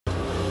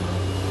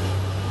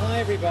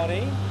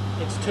everybody,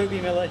 it's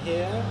Toby Miller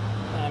here.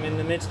 I'm in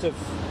the midst of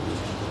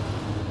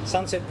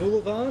Sunset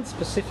Boulevard,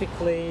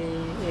 specifically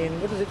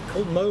in, what is it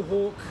called,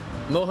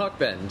 Mohawk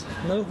Bend.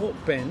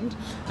 Mohawk Bend,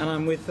 and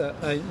I'm with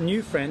a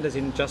new friend, as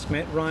in just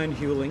met, Ryan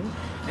Huling,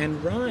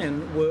 and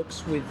Ryan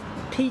works with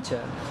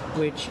PETA,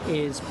 which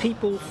is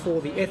People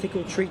for the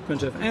Ethical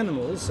Treatment of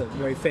Animals, a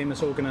very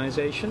famous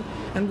organisation,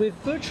 and we're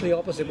virtually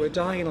opposite, we're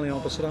diagonally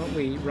opposite, aren't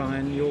we,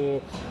 Ryan, your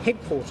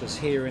headquarters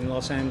here in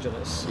Los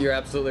Angeles? You're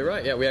absolutely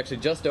right. Yeah, we actually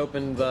just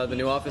opened the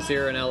new office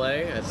here in LA.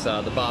 It's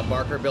the Bob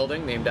Barker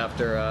building, named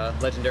after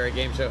legendary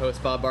game show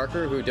host Bob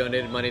Barker, who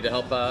donated money to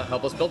help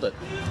us build it.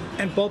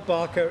 And Bob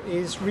Barker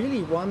is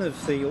really one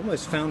of the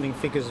almost founding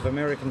figures of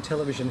American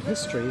television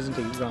history, isn't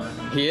he,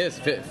 Ryan? He is.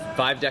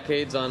 5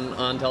 decades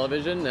on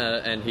television,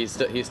 and he's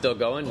still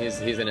going. He's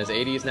in his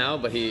 80s now,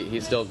 but he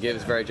still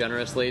gives very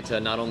generously to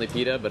not only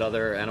PETA but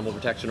other animal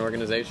protection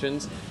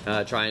organizations,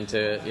 trying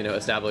to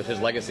establish his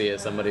legacy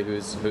as somebody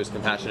who's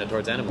compassionate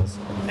towards animals.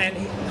 And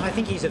I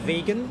think he's a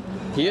vegan.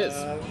 He is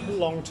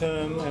long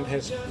term, and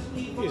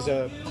is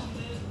a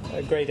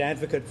great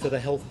advocate for the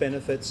health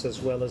benefits as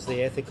well as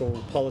the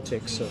ethical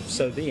politics of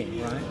so being,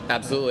 right?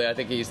 Absolutely. I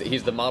think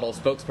he's the model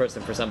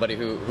spokesperson for somebody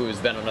who's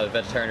been on a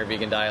vegetarian or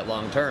vegan diet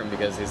long term,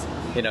 because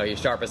he's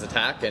sharp as a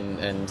tack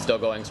and still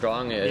going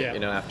strong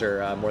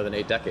after more than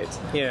 8 decades.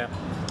 Yeah.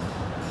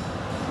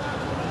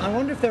 I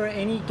wonder if there are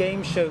any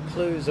game show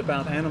clues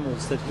about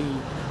animals that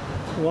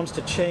he wants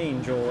to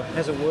change or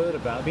has a word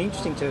about. It'd be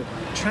interesting to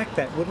track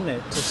that, wouldn't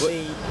it? To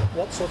see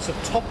what sorts of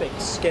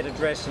topics get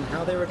addressed and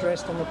how they're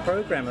addressed on the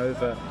program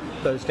over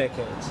those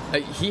decades.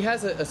 He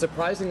has a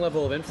surprising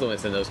level of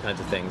influence in those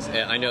kinds of things.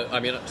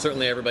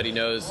 Certainly everybody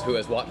knows who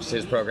has watched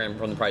his program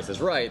from The Price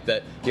is Right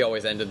that he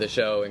always ended the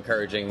show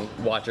encouraging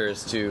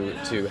watchers to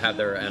have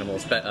their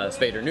animals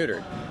spayed or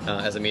neutered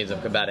as a means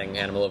of combating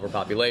animal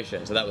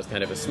overpopulation. So that was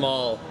kind of a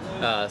small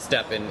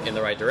step in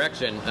the right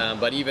direction.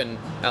 But even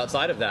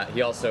outside of that,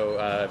 he also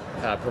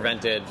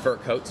prevented fur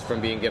coats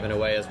from being given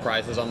away as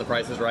prizes on The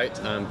Price is Right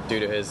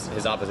due to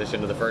his opposition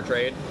to the fur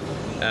trade.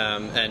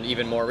 And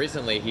even more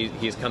recently,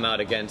 he's come out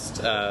against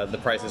The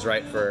Price is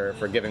Right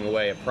for giving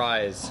away a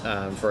prize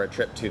for a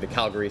trip to the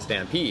Calgary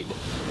Stampede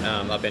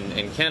up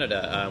in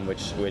Canada,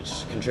 which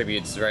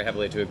contributes very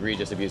heavily to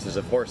egregious abuses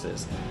of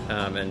horses.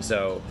 And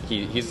so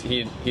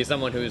he's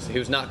someone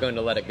who's not going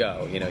to let it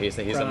go. He's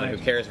someone who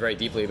cares very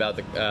deeply about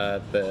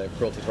the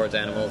cruelty towards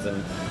animals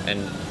and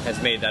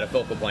has made that a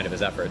focal point of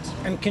his efforts.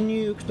 And can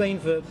you explain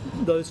for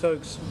those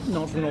folks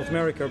not from North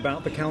America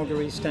about the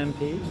Calgary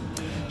Stampede?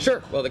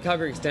 Sure. Well, the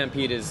Calgary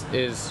Stampede is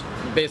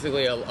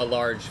basically a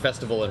large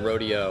festival and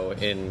rodeo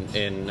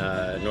in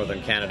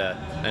northern Canada,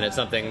 and it's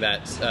something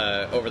that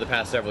over the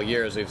past several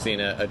years we've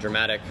seen a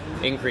dramatic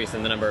increase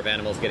in the number of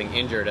animals getting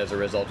injured as a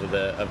result of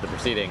the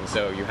proceedings.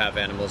 So you have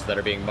animals that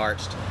are being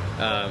marched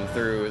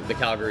through the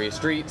Calgary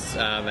streets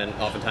and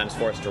oftentimes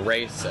forced to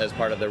race as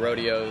part of the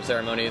rodeo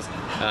ceremonies,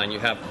 and you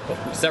have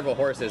several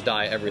horses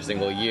die every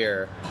single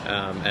year,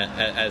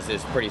 as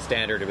is pretty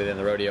standard within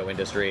the rodeo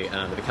industry.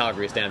 The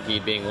Calgary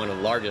Stampede being one of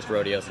the largest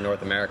rodeos in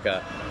North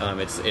America,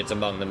 it's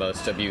among the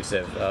most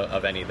abusive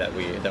of any that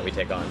we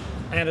take on.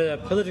 At a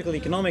political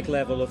economic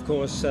level, of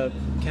course,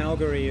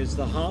 Calgary is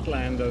the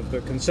heartland of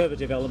the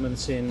conservative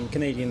elements in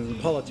Canadian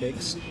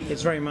politics.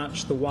 It's very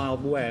much the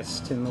Wild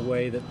West in the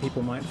way that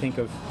people might think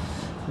of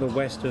the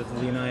west of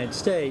the United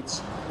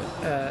States.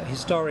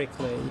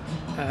 Historically,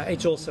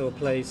 it's also a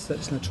place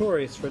that's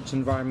notorious for its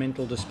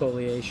environmental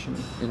despoliation,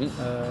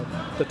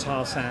 the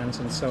tar sands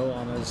and so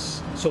on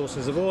as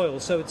sources of oil.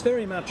 So it's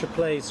very much a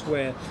place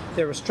where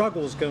there are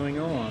struggles going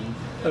on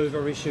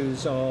over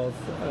issues of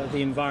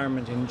the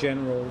environment in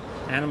general,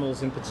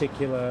 animals in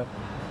particular,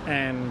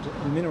 and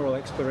mineral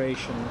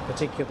exploration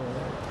particularly.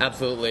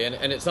 Absolutely,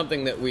 and it's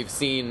something that we've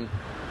seen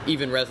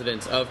even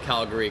residents of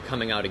Calgary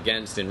coming out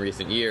against in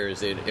recent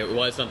years. It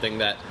was something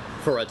that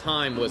for a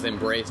time was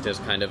embraced as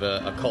kind of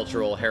a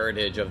cultural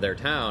heritage of their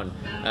town,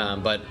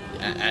 but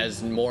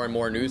as more and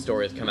more news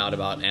stories come out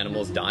about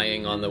animals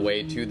dying on the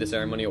way to the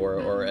ceremony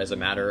or as a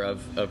matter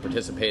of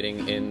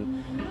participating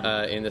in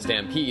the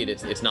stampede,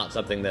 it's not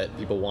something that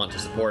people want to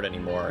support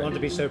anymore. Want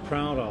to be so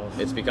proud of.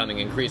 It's becoming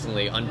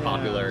increasingly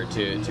unpopular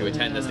to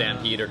attend the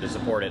stampede or to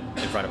support it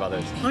in front of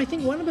others. I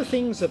think one of the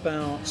things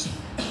about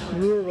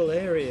rural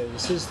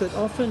areas is that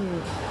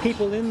often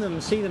people in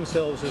them see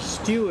themselves as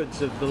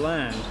stewards of the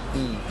land.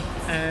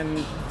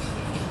 And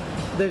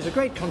there's a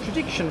great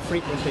contradiction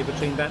frequently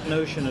between that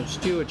notion of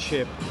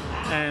stewardship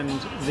and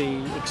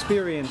the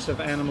experience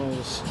of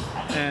animals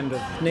and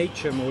of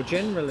nature more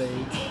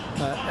generally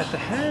at the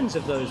hands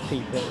of those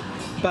people.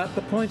 But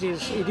the point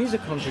is, it is a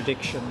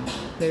contradiction.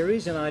 There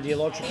is an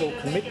ideological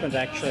commitment,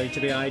 actually, to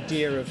the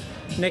idea of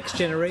next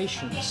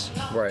generations,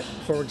 right?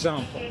 For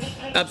example.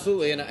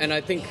 Absolutely, and I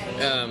think,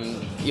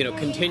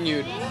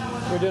 continued...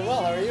 We're doing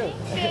well, how are you?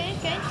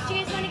 Good, good. Do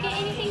you guys want to get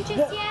anything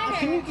just yet? Or?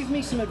 Can you give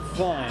me some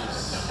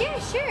advice? Yeah,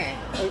 sure.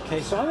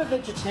 Okay, so I'm a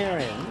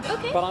vegetarian,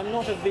 okay, but I'm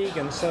not a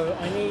vegan, so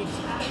I need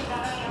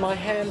my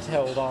hand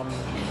held on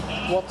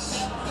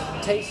what's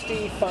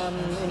tasty, fun,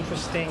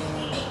 interesting?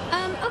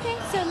 Okay,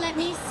 so let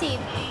me see.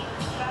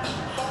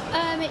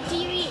 Do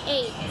you eat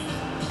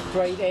eggs? Do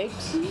I eat eggs?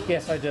 Mm-hmm.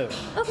 Yes, I do.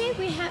 Okay,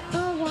 we have.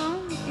 Oh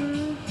well.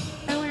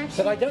 I want to.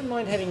 But I don't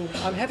mind having.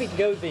 I'm happy to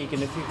go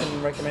vegan if you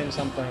can recommend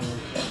something.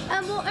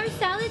 Well, our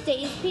salad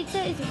days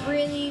pizza is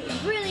really,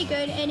 really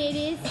good, and it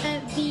is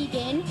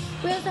vegan.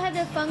 We also have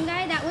the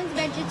fungi. That one's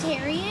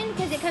vegetarian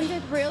because it comes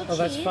with real cheese. Oh,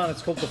 that's fun.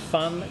 It's called the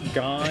Fun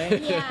Guy.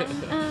 Yeah.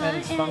 And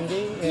it's fungi?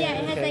 Yeah,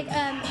 it has okay. like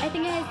I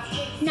think it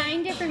has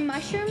 9 different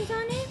mushrooms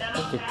on it.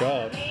 Oh, good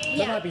God. That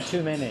Yeah. might be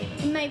too many.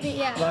 It might be,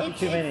 yeah. Might be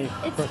too many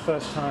for a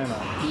first timer.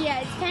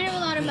 Yeah, it's kind of a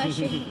lot of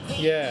mushrooms.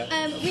 Yeah.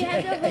 We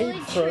have the Holy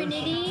Egg throat.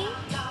 Trinity.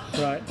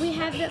 Right. We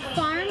have the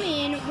Farm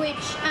In, which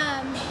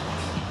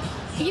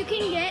you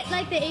can get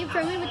like the egg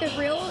fromen with the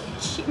real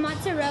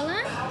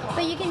mozzarella,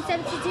 but you can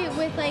substitute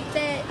with like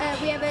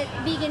we have a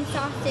vegan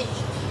sausage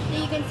that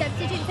you can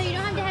substitute, so you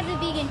don't have to have the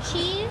vegan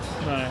cheese.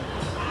 Right.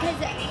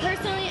 Because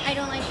personally, I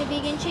don't like the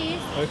vegan cheese.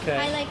 Okay.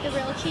 I like the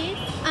real cheese.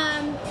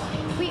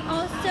 We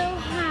also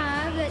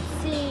have, let's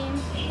see.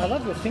 I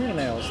love your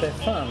fingernails. They're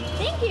fun.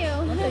 Thank you.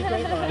 Okay,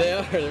 great one. They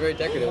are. They're very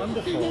decorative.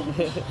 Wonderful.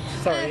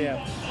 Sorry,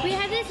 yeah. We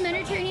have this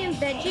Mediterranean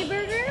veggie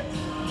burger.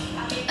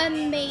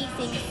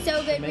 Amazing.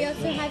 So good. We also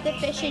Amazing. have the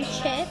fish and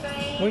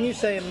chips. When you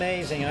say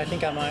amazing, I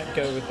think I might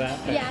go with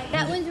that. then. Yeah,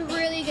 that one's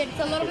really good. It's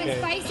a little Okay. bit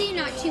spicy,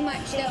 not too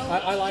much though.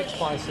 I like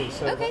spicy,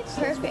 so Okay, that's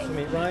good perfect. for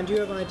me. Ryan, do you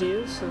have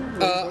ideas?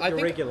 I Your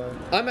think regular.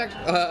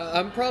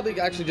 I'm probably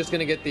actually just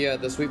gonna get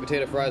the sweet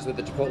potato fries with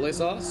the chipotle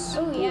sauce.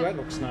 Oh Ooh, yeah. that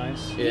looks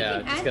nice. Yeah,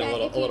 can just add get that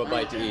a if you little want.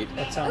 bite to eat.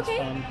 That sounds Okay.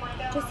 fun.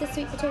 Just the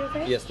sweet potato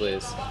fries? Yes,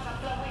 please.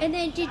 And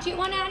then did you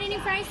want to add any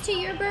fries to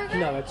your burger?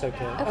 No, it's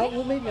okay. Okay. Oh,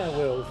 well, maybe I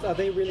will. Are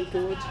they really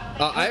good?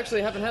 I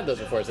actually haven't had those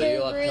before, so They're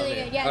you'll have to tell really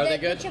me. good. Yeah, Are the, they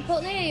good? the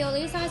chipotle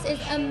aioli sauce is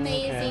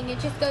amazing. Okay. It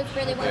just goes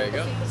really well There you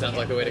with go. the sweet Sounds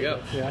like the way to go.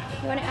 Yeah.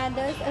 You want to add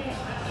those? Okay.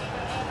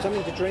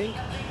 Something to drink?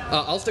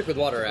 I'll stick with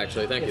water,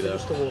 actually. Thank you, Yes, though.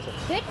 just the water.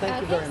 Good. Thank you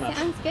okay. very much.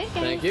 Sounds good, guys.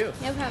 Thank you.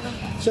 No problem.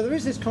 So there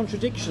is this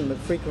contradiction that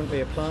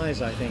frequently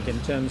applies, I think, in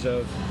terms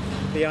of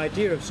the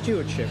idea of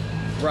stewardship.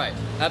 Right,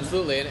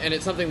 absolutely, and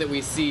it's something that we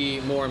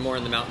see more and more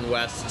in the Mountain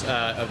West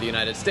of the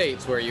United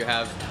States, where you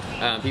have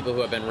people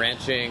who have been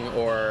ranching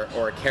or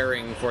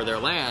caring for their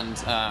land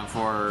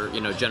for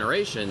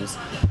generations,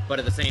 but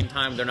at the same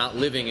time they're not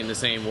living in the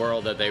same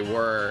world that they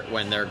were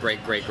when their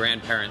great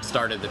grandparents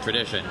started the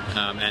tradition,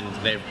 and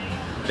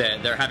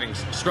they're having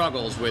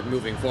struggles with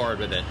moving forward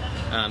with it.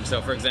 So,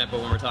 for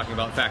example, when we're talking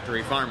about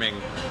factory farming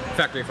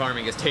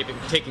is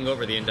taking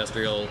over the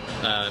industrial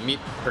meat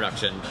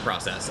production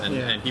process,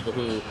 and people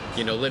who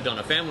lived on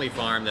a family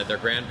farm that their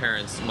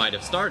grandparents might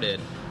have started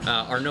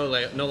are no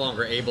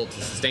longer able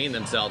to sustain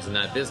themselves in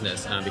that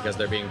business because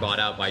they're being bought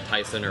out by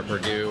Tyson or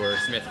Purdue or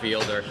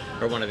Smithfield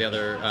or one of the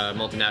other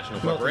multinational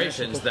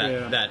corporations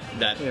that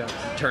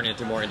turn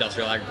into more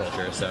industrial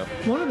agriculture. So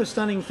one of the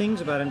stunning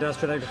things about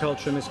industrial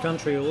agriculture in this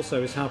country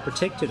also is how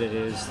protected it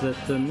is, that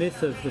the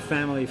myth of the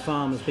family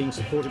farm as being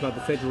supported by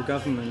the federal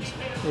government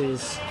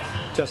is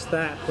just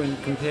that when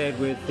compared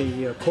with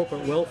the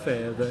corporate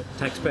welfare that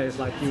taxpayers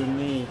like you and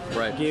me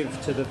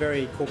give to the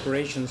very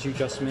corporations you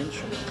just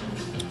mentioned.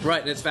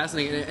 Right, and it's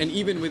fascinating, and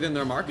even within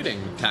their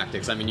marketing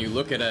tactics. I mean, you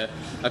look at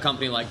a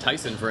company like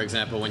Tyson, for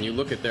example, when you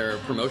look at their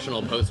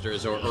promotional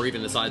posters or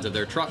even the sides of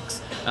their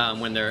trucks,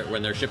 when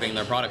they're shipping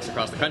their products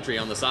across the country,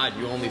 on the side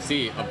you only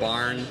see a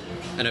barn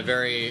and a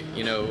very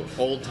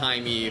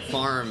old-timey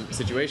farm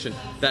situation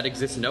that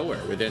exists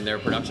nowhere within their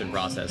production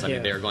process. I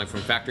mean, they are going from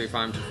factory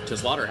farm to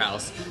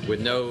slaughterhouse with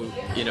no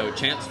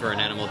chance for an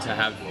animal to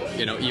have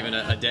even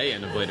a day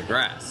in a blade of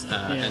grass,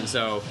 and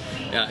so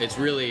it's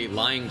really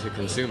lying to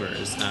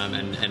consumers,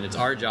 and it's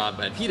our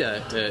job at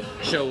PETA to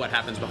show what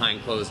happens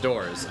behind closed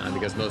doors,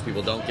 because most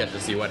people don't get to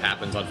see what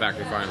happens on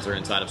factory farms or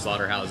inside of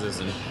slaughterhouses,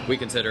 and we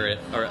consider it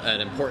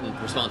an important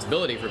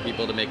responsibility for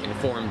people to make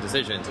informed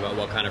decisions about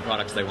what kind of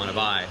products they want to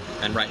buy.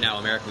 And right now,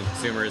 American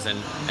consumers and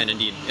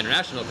indeed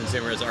international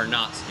consumers are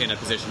not in a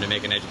position to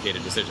make an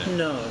educated decision.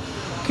 No.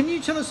 Can you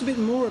tell us a bit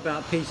more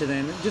about PETA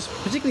then, just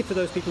particularly for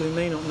those people who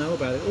may not know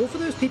about it, or for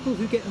those people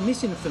who get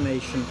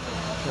misinformation?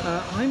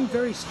 I'm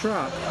very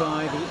struck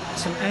by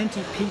some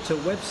anti-PETA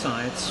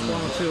websites,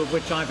 one or two of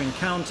which I've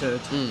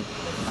encountered,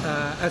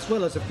 as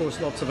well as, of course,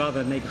 lots of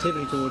other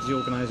negativity towards the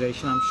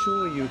organisation. I'm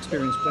sure you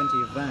experience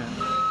plenty of that.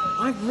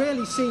 I've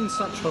rarely seen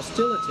such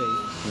hostility,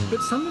 but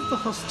some of the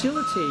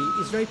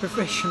hostility is very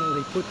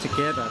professionally put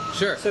together.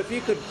 Sure. So if you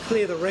could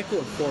clear the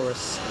record for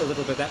us a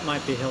little bit, that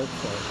might be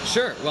helpful.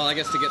 Sure. Well, I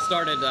guess to get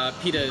started,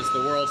 PETA is the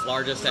world's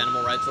largest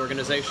animal rights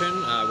organization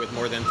with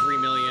more than 3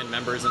 million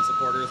members and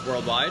supporters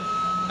worldwide.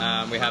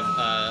 We have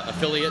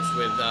affiliates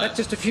with... That's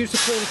just a few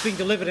supporters being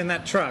delivered in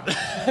that truck.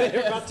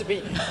 Their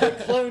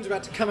clone's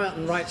about to come out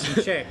and write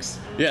some checks.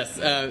 Yes.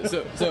 As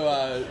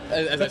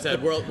I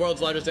said,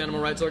 world's largest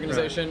animal rights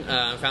organization,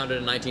 founded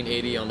in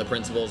 1980 on the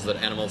principles that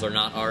animals are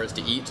not ours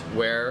to eat,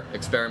 wear,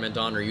 experiment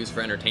on, or use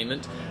for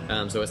entertainment.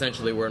 So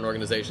essentially, we're an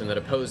organization that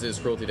opposes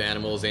cruelty to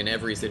animals in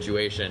every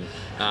situation,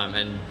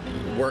 and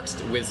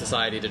works with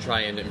society to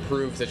try and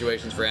improve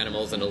situations for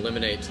animals and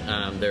eliminate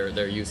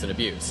their use and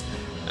abuse.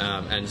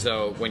 And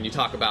so when you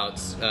talk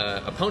about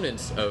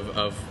opponents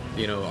of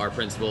our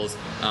principles,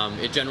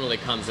 it generally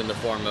comes in the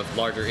form of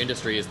larger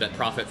industries that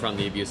profit from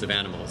the abuse of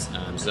animals.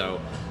 So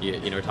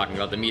we're talking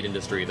about the meat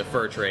industry, the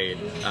fur trade,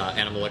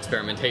 animal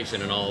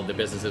experimentation, and all of the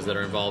businesses that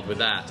are involved with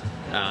that,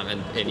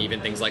 and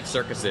even things like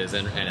circuses,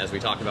 and as we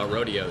talked about,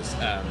 rodeos.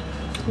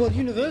 Well,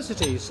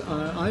 universities,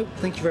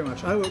 thank you very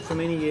much. I worked for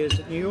many years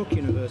at New York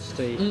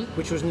University,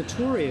 which was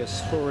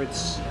notorious for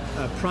its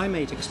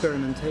primate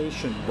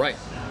experimentation. Right.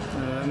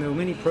 And there were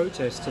many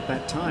protests at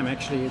that time,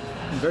 actually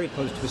very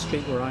close to the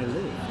street where I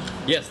live.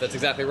 Yes, that's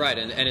exactly right.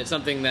 And it's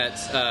something that,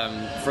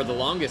 for the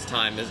longest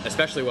time,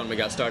 especially when we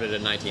got started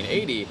in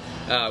 1980,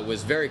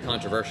 was very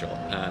controversial.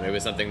 It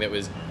was something that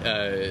was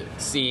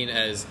seen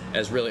as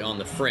really on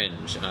the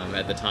fringe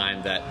at the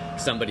time,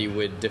 that somebody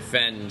would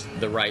defend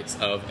the rights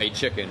of a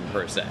chicken,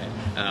 per se.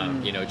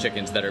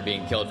 Chickens that are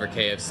being killed for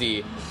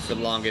KFC for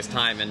the longest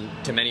time, and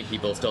to many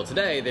people still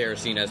today, they are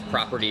seen as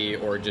property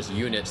or just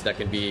units that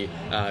can be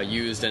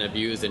used and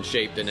abused and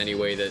shaped in any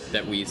way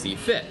that we see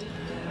fit.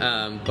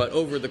 But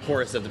over the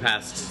course of the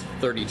past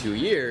 32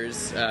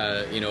 years,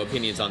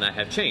 opinions on that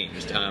have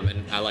changed,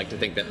 and I like to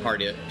think that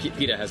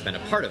PETA has been a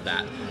part of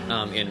that,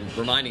 in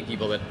reminding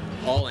people that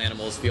all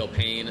animals feel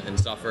pain and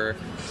suffer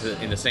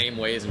in the same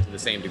ways and to the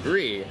same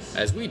degree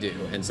as we do,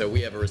 and so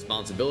we have a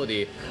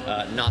responsibility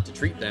not to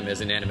treat them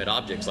as inanimate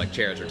objects like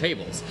chairs or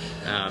tables.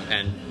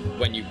 And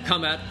when you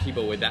come at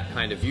people with that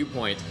kind of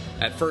viewpoint,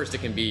 at first it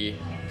can be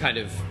kind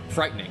of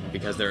frightening,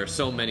 because there are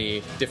so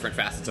many different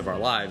facets of our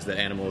lives that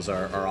animals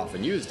are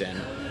often used in.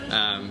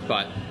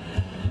 But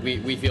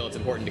we feel it's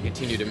important to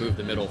continue to move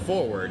the middle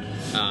forward,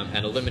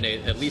 and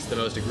eliminate at least the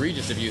most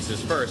egregious abuses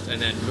first,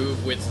 and then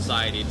move with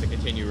society to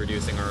continue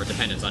reducing our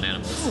dependence on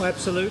animals. Oh,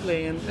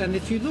 absolutely. And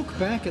if you look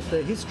back at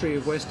the history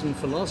of Western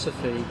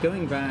philosophy,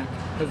 going back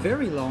a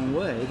very long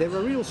way, there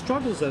were real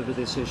struggles over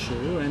this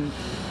issue, and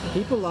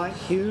people like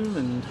Hume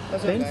and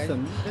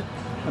Bentham,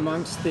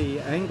 amongst the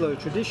Anglo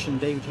tradition,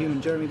 David Hume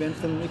and Jeremy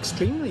Bentham,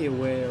 extremely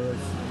aware of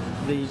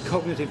the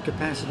cognitive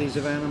capacities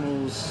of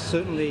animals,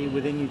 certainly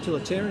within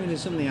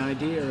utilitarianism, the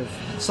idea of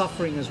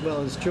suffering as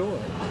well as joy.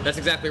 That's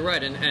exactly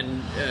right,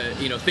 and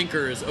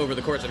thinkers over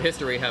the course of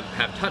history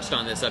have touched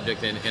on this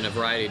subject in a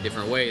variety of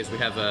different ways. We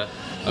have a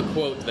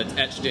quote that's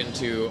etched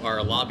into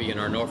our lobby in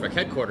our Norfolk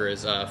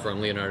headquarters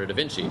from Leonardo da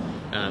Vinci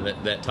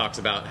that talks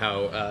about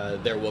how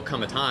there will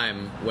come a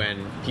time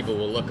when people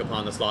will look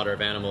upon the slaughter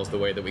of animals the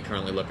way that we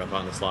currently look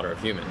upon the slaughter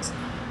of humans.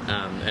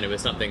 And it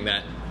was something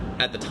that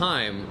at the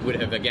time would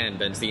have again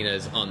been seen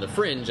as on the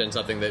fringe and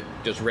something that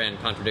just ran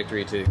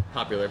contradictory to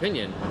popular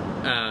opinion,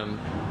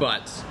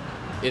 but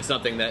it's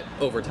something that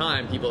over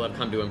time people have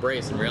come to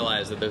embrace and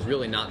realize that there's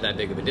really not that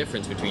big of a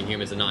difference between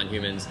humans and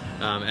non-humans,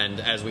 and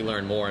as we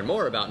learn more and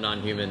more about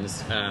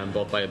non-humans,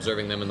 both by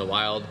observing them in the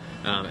wild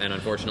and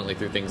unfortunately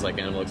through things like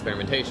animal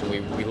experimentation,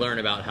 we learn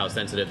about how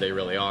sensitive they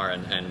really are,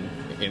 and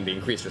in the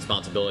increased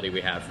responsibility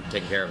we have for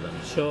taking care of them.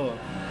 Sure.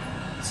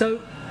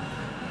 So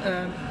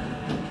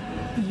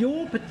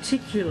your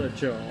particular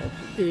job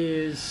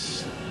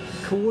is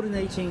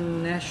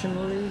coordinating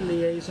nationally,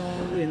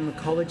 liaison in the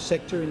college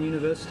sector in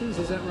universities,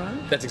 is that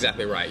right? That's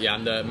exactly right, yeah.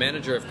 I'm the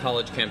manager of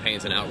college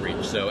campaigns and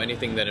outreach, so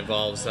anything that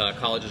involves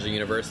colleges or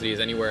universities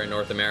anywhere in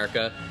North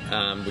America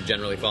would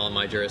generally fall in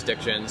my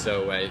jurisdiction.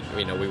 So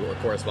we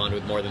correspond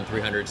with more than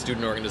 300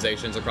 student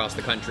organizations across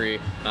the country,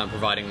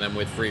 providing them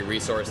with free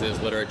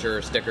resources,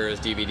 literature, stickers,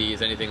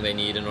 DVDs, anything they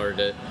need in order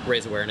to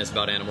raise awareness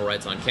about animal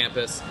rights on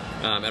campus,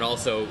 and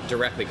also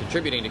directly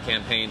contributing to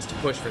campaigns to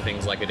push for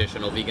things like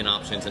additional vegan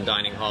options in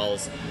dining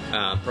halls,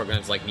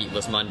 programs like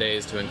Meatless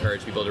Mondays to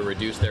encourage people to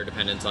reduce their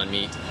dependence on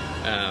meat.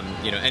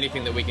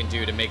 Anything that we can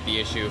do to make the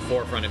issue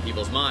forefront in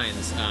people's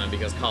minds,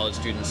 because college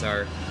students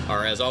are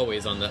as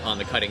always on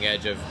the cutting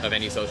edge of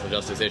any social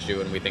justice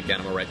issue, and we think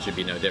animal rights should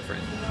be no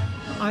different.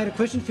 I had a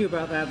question for you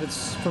about that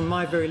that's from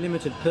my very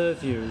limited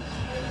purview,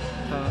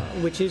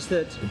 which is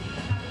that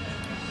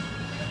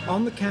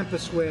on the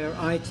campus where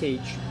I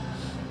teach,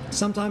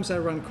 sometimes I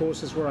run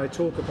courses where I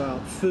talk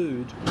about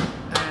food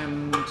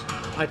and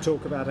I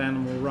talk about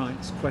animal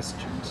rights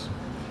questions.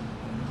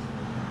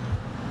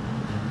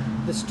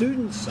 The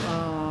students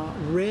are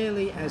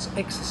rarely as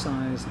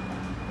exercised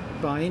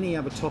by any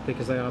other topic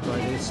as they are by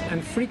this,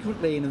 and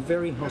frequently in a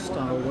very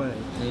hostile way.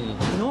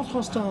 Not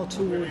hostile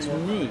towards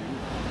me,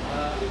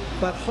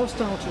 but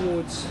hostile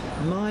towards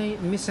my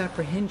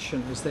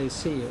misapprehension as they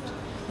see it.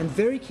 and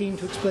very keen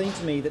to explain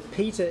to me that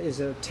PETA is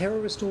a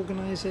terrorist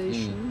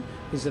organization,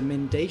 is a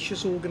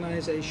mendacious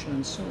organization,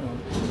 and so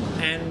on.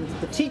 And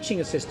the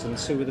teaching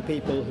assistants, who are the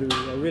people who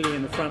are really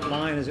in the front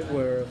line, as it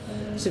were,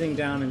 sitting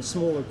down in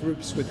smaller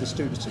groups with the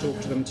students to talk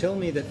to them, tell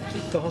me that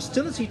the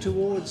hostility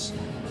towards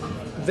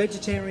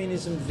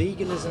vegetarianism,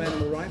 veganism,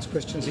 animal rights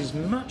questions is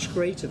much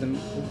greater than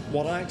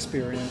what I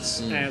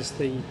experience as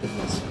the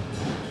professor.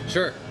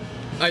 Sure.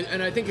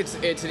 And I think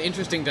it's an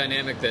interesting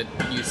dynamic that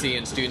you see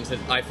in students that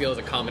I feel is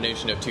a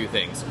combination of two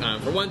things.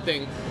 For one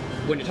thing,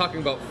 when you're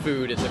talking about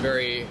food, it's a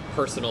very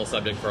personal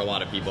subject for a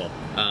lot of people.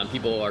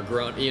 People are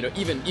grown,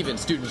 even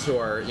students who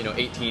are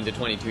 18 to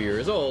 22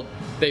 years old,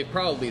 they've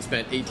probably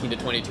spent 18 to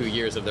 22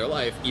 years of their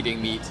life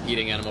eating meat,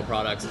 eating animal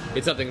products.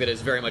 It's something that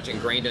is very much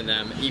ingrained in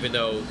them, even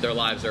though their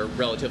lives are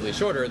relatively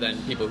shorter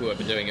than people who have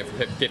been doing it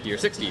for 50 or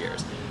 60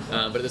 years.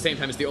 But at the same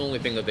time, it's the only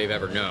thing that they've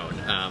ever known,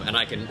 and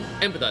I can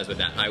empathize with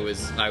that. I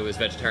was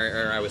vegetarian,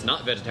 or I was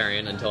not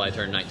vegetarian until I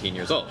turned 19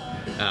 years old.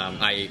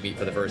 I ate meat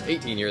for the first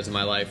 18 years of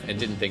my life and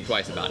didn't think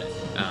twice about it.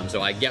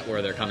 So I get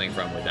where they're coming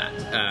from with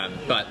that.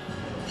 But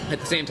at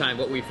the same time,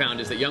 what we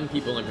found is that young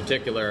people in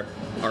particular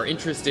are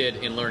interested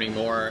in learning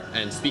more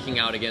and speaking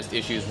out against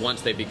issues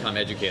once they become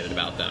educated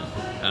about them.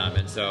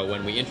 And so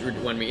when we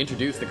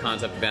introduce the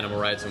concept of animal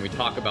rights, and we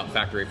talk about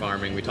factory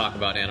farming, we talk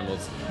about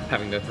animals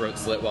having their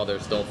throats slit while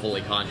they're still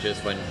fully conscious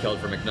when killed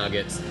for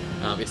McNuggets,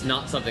 it's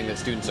not something that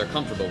students are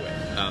comfortable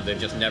with. They've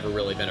just never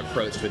really been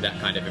approached with that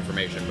kind of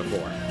information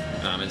before.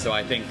 And so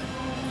I think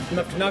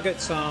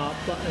McNuggets are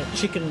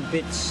chicken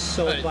bits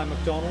sold by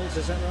McDonald's,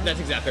 is that right? That's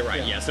exactly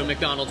right, yeah. So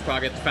McDonald's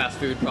products, fast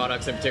food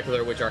products in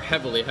particular, which are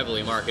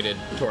heavily marketed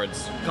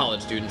towards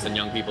college students and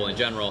young people in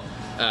general,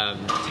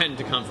 tend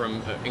to come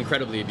from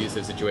incredibly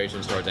abusive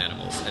situations towards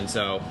animals. And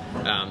so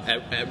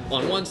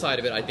on one side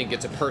of it, I think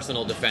it's a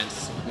personal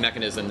defense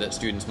mechanism that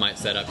students might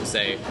set up to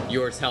say,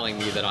 you're telling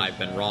me that I've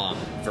been wrong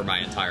for my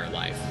entire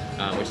life,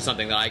 which is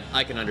something that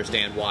I can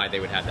understand why they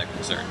would have that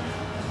concern.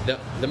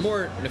 The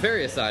more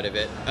nefarious side of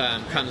it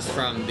comes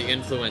from the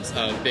influence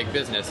of big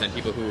business and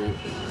people who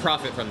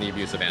profit from the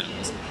abuse of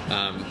animals.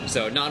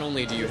 So not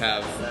only do you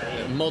have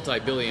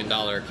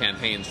multi-billion-dollar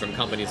campaigns from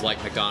companies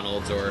like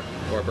McDonald's or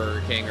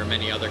Burger King or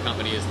many other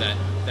companies that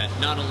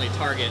not only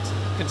target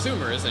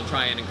consumers and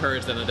try and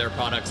encourage them that their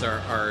products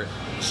are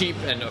cheap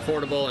and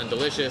affordable and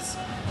delicious,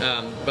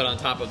 but on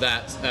top of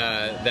that,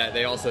 that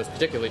they also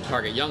particularly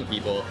target young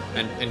people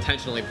and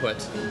intentionally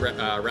put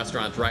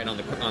restaurants right on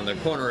the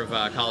corner of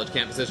college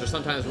campuses, or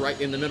sometimes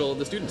right in the middle of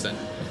the student center.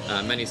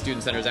 Many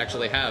student centers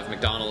actually have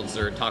McDonald's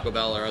or Taco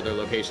Bell or other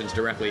locations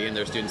directly in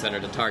their student center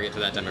to target to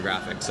that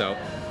demographic. So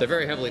they're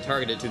very heavily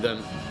targeted to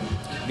them.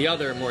 The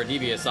other more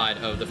devious side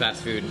of the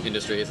fast food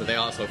industry is that they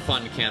also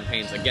fund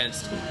campaigns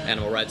against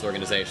animal rights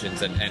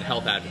organizations and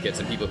health advocates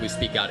and people who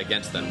speak out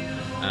against them.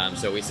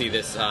 So we see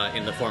this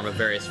in the form of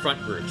various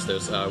front groups.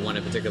 There's one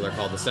in particular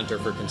called the Center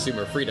for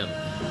Consumer Freedom,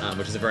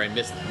 which is a very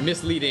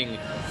misleading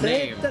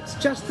name. That's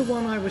just the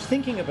one I was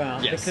thinking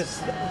about, yes.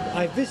 Because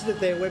I visited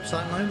their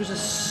website and I was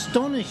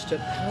astonished at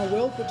how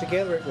well put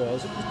together it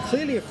was. It was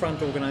clearly a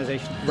front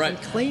organization, right,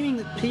 and claiming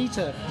that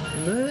PETA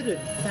murdered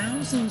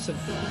thousands of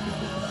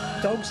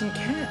dogs and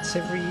cats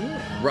every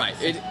year. Right.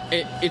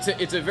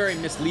 It's a very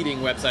misleading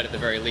website at the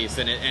very least,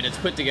 and it's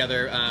put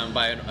together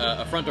by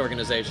a front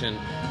organization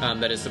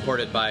that is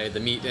supported by the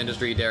meat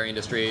industry, dairy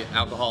industry,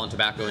 alcohol and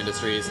tobacco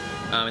industries,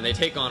 and they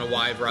take on a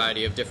wide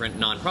variety of different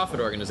nonprofit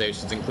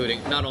organizations,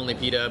 including not only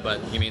PETA but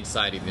Humane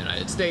Society of the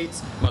United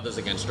States, Mothers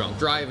Against Drunk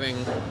Driving,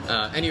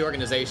 any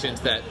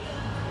organizations that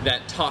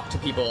talk to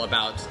people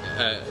about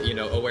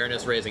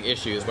awareness-raising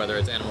issues, whether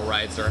it's animal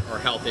rights or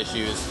health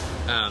issues,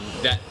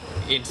 that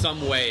in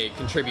some way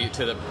contribute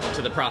to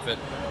the profit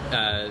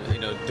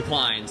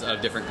declines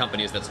of different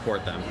companies that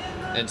support them.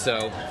 And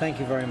so thank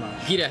you very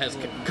much. PETA has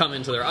come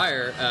into their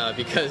ire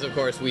because, of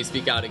course, we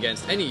speak out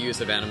against any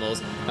use of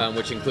animals,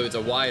 which includes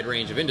a wide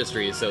range of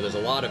industries. So there's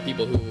a lot of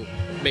people who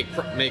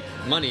make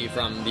money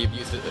from the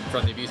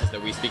abuses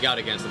that we speak out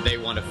against, and they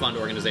want to fund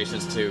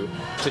organizations to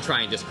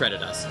try and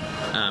discredit us.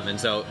 And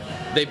so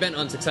they've been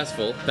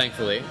unsuccessful,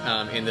 thankfully,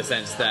 in the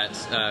sense that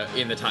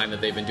in the time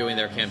that they've been doing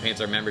their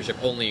campaigns, our membership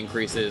only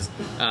increases,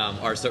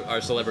 our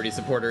celebrity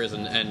supporters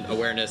and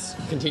awareness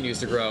continues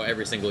to grow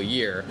every single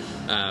year.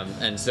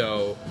 And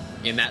so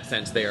in that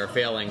sense, they are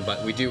failing,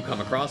 but we do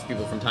come across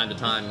people from time to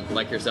time,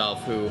 like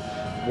yourself, who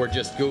were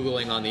just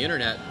Googling on the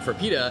internet for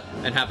PETA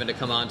and happen to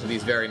come onto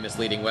these very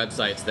misleading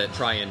websites that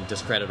try and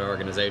discredit our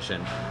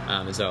organization.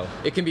 And so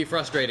it can be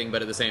frustrating,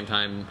 but at the same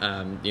time,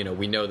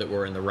 we know that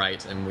we're in the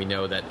right, and we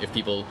know that if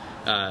people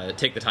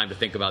take the time to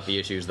think about the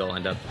issues, they'll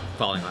end up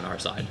falling on our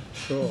side.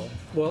 Sure.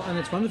 Well, and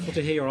it's wonderful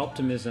to hear your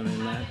optimism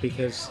in that,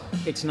 because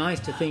it's nice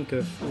to think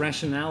of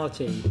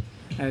rationality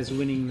as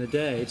winning the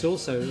day. It's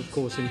also, of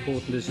course,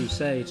 important, as you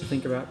say, to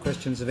think about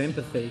questions of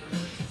empathy.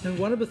 And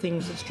one of the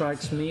things that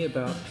strikes me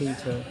about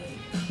PETA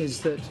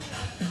is that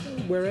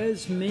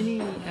whereas many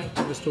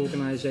activist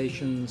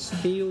organisations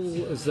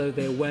feel as though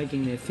they're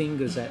wagging their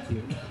fingers at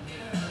you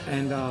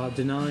and are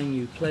denying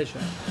you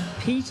pleasure,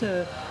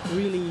 PETA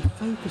really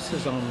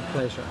focuses on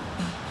pleasure.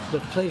 the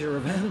pleasure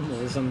of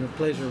animals and the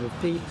pleasure of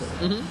people,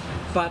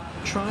 but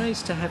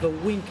tries to have a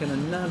wink and a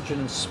nudge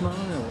and a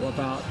smile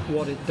about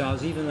what it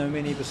does, even though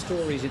many of the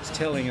stories it's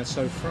telling are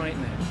so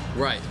frightening.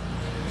 Right.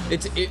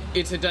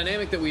 It's a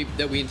dynamic that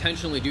we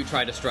intentionally do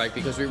try to strike,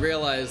 because we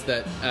realize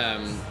that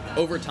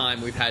over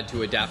time we've had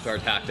to adapt our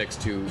tactics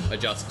to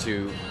adjust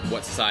to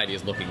what society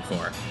is looking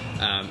for.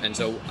 And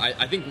so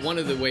I think one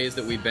of the ways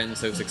that we've been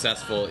so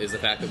successful is the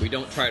fact that we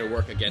don't try to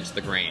work against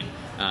the grain.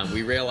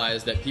 We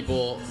realize that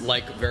people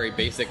like very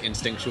basic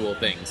instinctual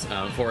things.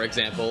 For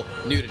example,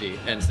 nudity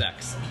and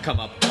sex come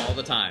up all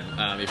the time.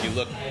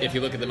 If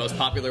you look at the most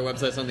popular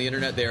websites on the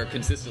internet, they are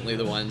consistently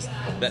the ones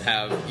that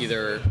have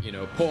either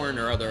porn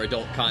or other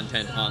adult content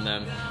on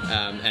them.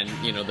 And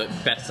the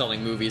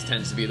best-selling movies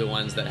tends to be the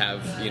ones that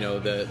have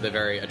the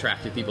very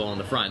attractive people on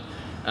the front.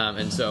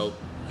 And so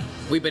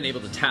we've been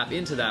able to tap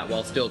into that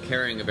while still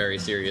carrying a very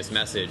serious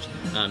message,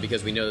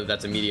 because we know that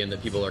that's a medium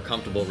that people are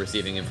comfortable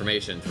receiving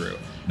information through.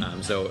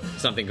 So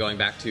something going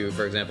back to,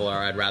 for example,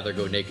 our I'd Rather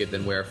Go Naked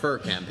Than Wear Fur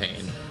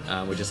campaign,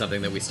 which is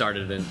something that we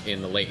started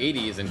in the late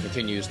 80s and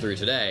continues through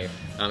today,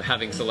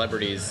 having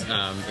celebrities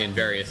in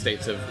various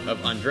states of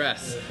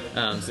undress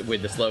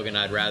with the slogan,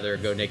 I'd rather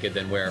go naked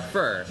than wear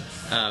fur.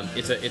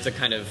 It's a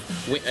kind of,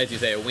 as you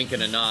say, a wink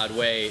and a nod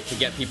way to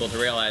get people to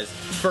realize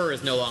fur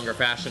is no longer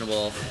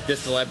fashionable. This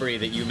celebrity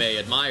that you may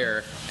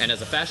admire and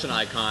as a fashion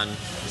icon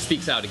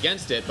speaks out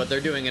against it, but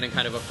they're doing it in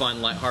kind of a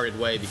fun, lighthearted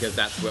way, because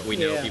that's what we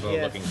know people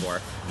are looking for.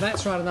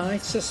 That's right, and I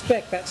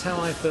suspect that's how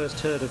I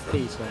first heard of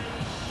Peter.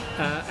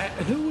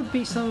 Who would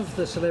be some of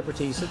the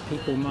celebrities that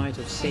people might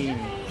have seen?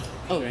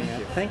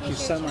 Thank you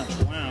so much.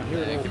 Wow,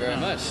 Thank you very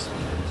much.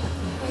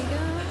 There you go.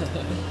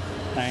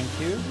 Thank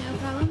you. No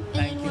problem. And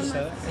Thank then you, one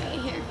sir. more right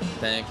here.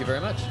 Thank you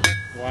very much.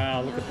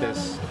 Wow, look at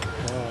this.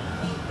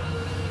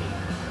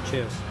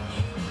 Cheers.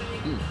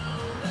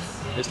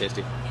 It's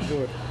tasty.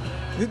 Good.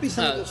 Who'd be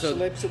some of the so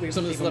celebs that we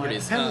some of the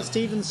celebrities. Pamela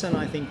Stevenson,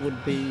 I think,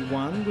 would be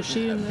one. Was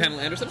she in there?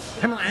 Pamela Anderson?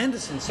 Pamela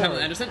Anderson, sorry.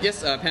 Pamela Anderson,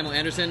 yes. Pamela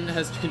Anderson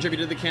has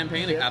contributed to the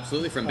campaign,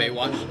 absolutely, from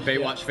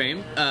Baywatch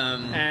fame.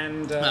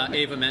 And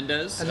Ava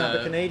Mendez.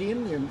 another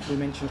Canadian. We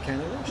mentioned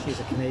Canada. She's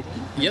a Canadian.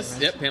 Yes,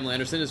 yep. Pamela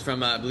Anderson is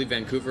from, I believe,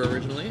 Vancouver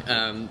originally.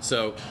 And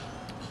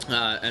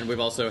we've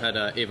also had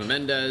Ava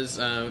Mendez,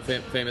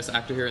 famous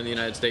actor here in the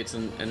United States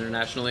and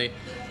internationally.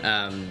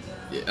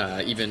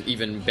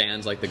 Even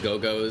bands like the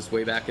Go-Go's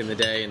way back in the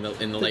day, in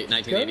the late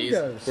 1980s,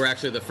 Go-Go's. were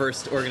actually the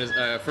first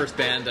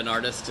band and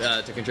artist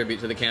to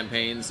contribute to the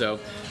campaign. So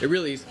it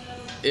really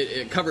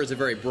it covers a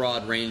very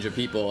broad range of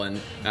people, and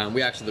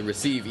we actually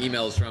receive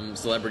emails from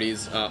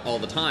celebrities all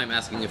the time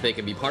asking if they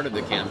can be part of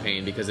the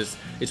campaign, because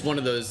it's one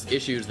of those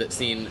issues that's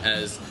seen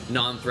as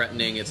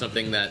non-threatening. It's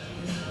something that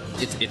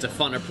it's a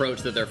fun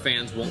approach that their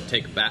fans won't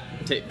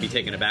be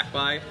taken aback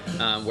by,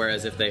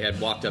 whereas if they had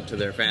walked up to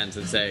their fans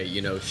and say,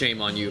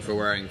 shame on you for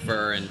wearing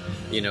fur, and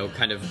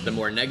kind of the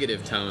more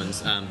negative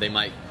tones, they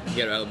might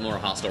get a more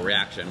hostile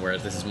reaction,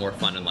 whereas this is more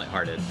fun and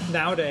lighthearted.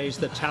 Nowadays,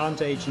 the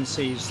talent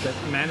agencies that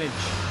manage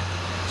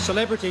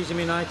celebrities in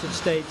the United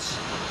States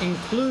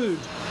include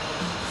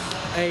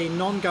a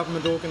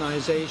non-government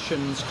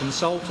organization's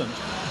consultant,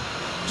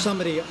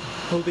 somebody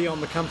who'll be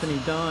on the company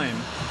dime,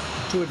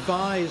 to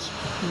advise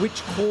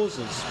which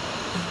causes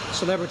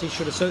celebrities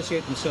should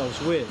associate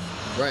themselves with.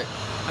 Right.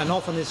 And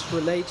often this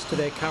relates to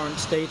their current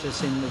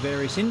status in the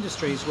various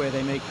industries where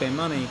they make their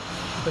money,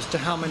 as to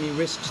how many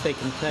risks they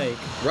can take.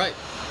 Right.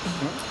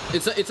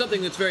 It's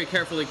something that's very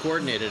carefully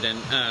coordinated, and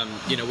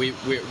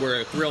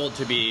we're thrilled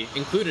to be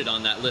included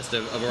on that list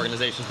of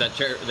organizations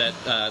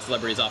that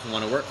celebrities often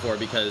want to work for,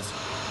 because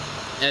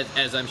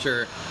as I'm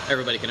sure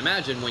everybody can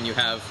imagine, when you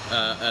have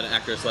an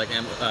actress like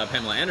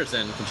Pamela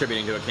Anderson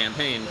contributing to a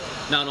campaign,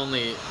 not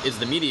only is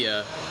the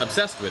media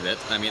obsessed with it,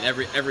 I mean,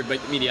 every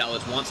media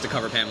outlet wants to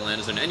cover Pamela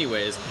Anderson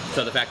anyways,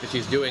 so the fact that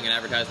she's doing an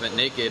advertisement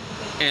naked,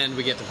 and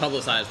we get to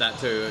publicize that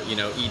to,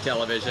 E!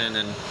 Television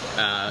and,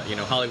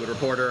 Hollywood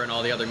Reporter and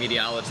all the other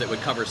media outlets that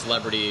would cover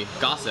celebrity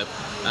gossip,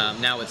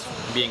 now it's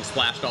being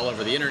splashed all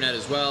over the internet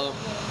as well.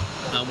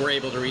 We're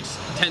able to reach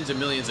tens of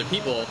millions of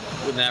people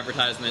with an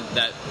advertisement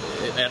that,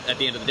 at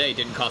the end of the day,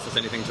 didn't cost us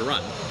anything to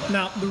run.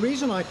 Now, the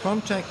reason I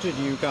contacted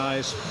you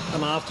guys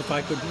and asked if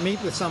I could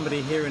meet with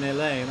somebody here in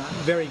LA, and I'm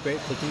very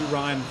grateful to you,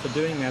 Ryan, for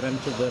doing that,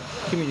 and to the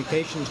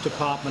communications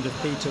department of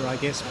Peter, I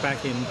guess,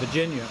 back in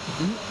Virginia,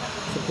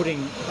 for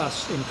putting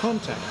us in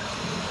contact,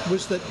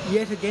 was that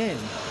yet again,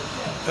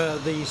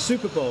 the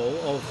Super Bowl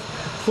of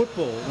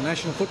football, the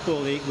National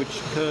Football League, which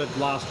occurred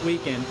last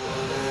weekend,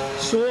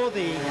 saw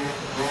the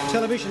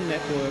television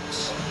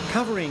networks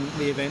covering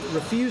the event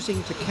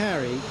refusing to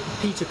carry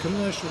Peter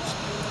commercials.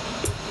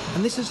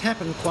 And this has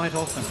happened quite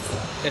often.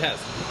 It has.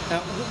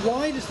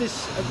 Why does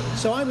this...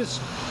 So I was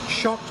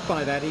shocked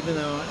by that, even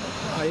though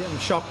I am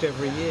shocked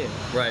every year.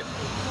 Right.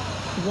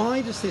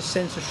 Why does this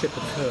censorship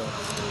occur?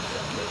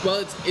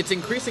 Well, it's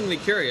increasingly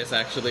curious,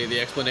 actually, the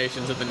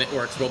explanations that the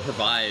networks will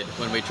provide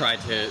when we try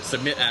to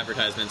submit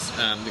advertisements,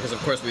 because, of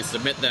course, we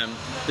submit them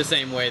the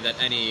same way that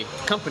any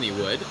company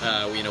would.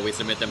 We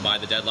submit them by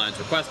the deadlines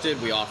requested.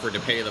 We offer to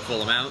pay the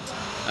full amount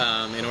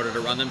in order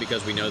to run them,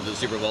 because we know that the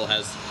Super Bowl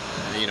has,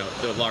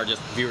 the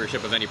largest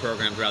viewership of any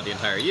program throughout the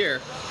entire year,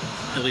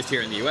 at least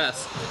here in the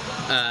U.S.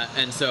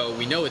 And so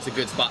we know it's a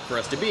good spot for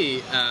us to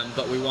be,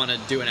 but we want to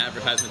do an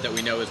advertisement that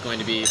we know is going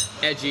to be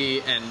edgy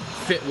and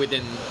fit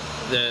within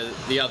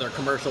the other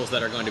commercials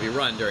that are going to be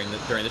run during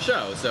the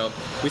show. So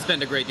we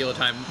spend a great deal of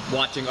time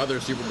watching other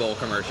Super Bowl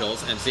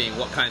commercials and seeing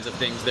what kinds of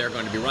things they're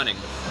going to be running.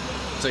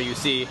 So you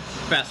see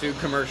fast food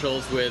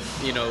commercials with,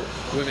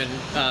 women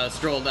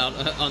strolled out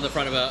on the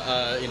front of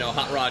a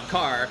hot rod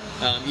car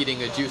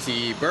eating a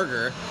juicy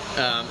burger,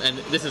 and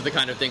this is the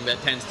kind of thing that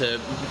tends to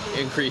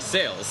increase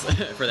sales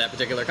for that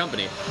particular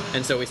company.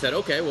 And so we said,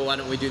 okay, well, why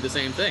don't we do the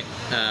same thing,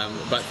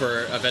 but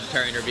for a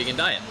vegetarian or vegan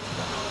diet?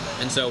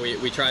 And so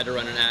we tried to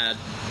run an ad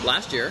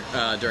last year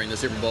during the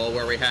Super Bowl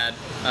where we had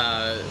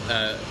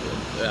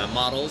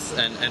models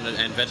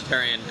and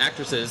vegetarian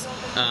actresses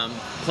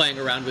playing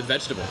around with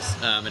vegetables,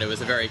 and it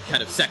was a very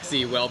kind of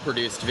sexy,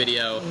 well-produced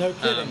video. No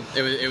kidding.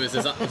 It was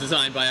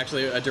designed by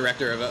actually a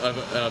director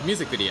of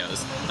music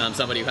videos,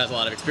 somebody who has a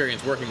lot of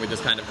experience working with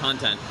this kind of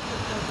content.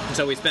 And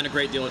so we spent a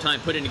great deal of time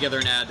putting together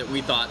an ad that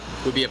we thought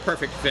would be a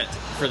perfect fit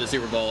for the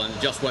Super Bowl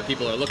and just what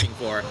people are looking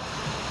for.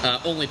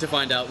 Only to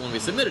find out when we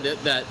submitted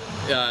it that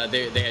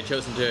they had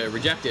chosen to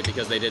reject it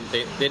because they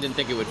didn't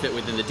think it would fit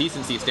within the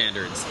decency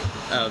standards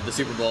of the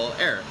Super Bowl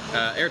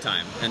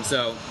airtime. And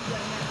so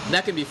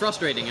that can be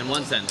frustrating in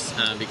one sense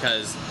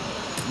because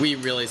we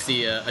really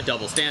see a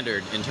double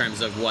standard in terms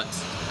of what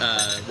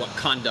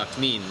conduct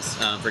means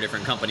for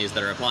different companies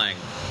that are applying.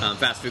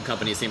 Fast food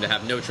companies seem to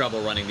have no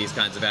trouble running these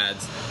kinds of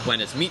ads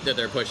when it's meat that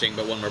they're pushing,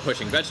 but when we're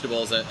pushing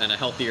vegetables and a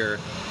healthier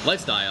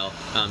lifestyle,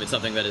 it's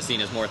something that is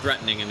seen as more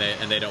threatening,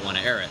 and they don't want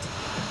to air it.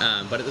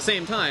 But at the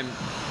same time,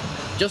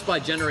 just by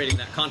generating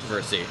that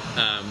controversy,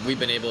 we've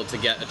been able to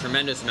get a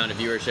tremendous amount of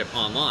viewership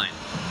online,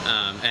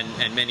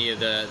 and many of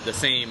the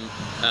same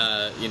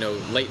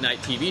late night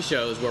TV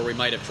shows where we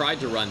might have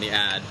tried to run the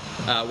ad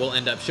will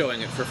end up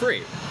showing it for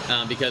free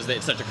because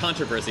it's such a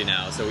controversy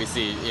now. So we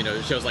see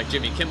shows like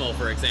Jimmy Kimmel,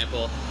 for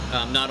example,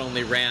 not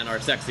only ran our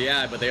sexy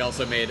ad, but they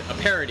also made a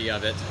parody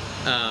of it,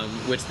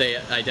 which they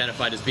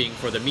identified as being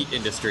for the meat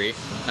industry,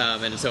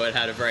 and so it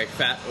had a very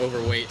fat,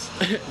 overweight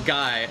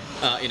guy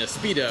in a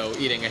Speedo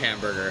eating a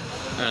hamburger.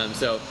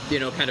 So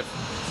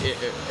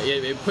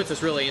it puts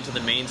us really into the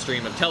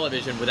mainstream of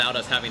television without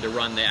us having to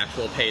run the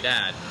actual paid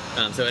ad.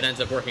 So it ends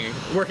up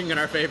working in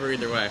our favor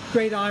either way.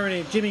 Great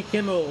irony. Jimmy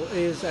Kimmel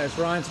is, as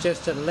Ryan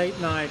suggested, a late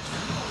night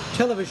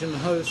television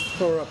host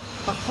for a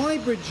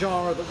hybrid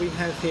genre that we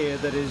have here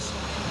that is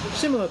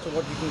similar to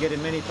what you can get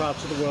in many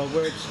parts of the world,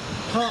 where it's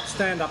part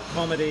stand-up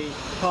comedy,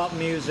 part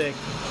music,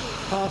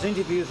 part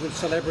interviews with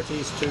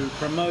celebrities to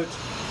promote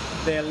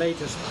their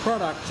latest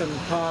product, and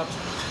part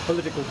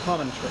political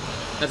commentary.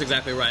 That's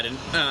exactly right, and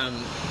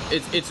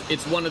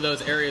it's one of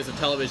those areas of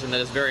television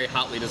that is very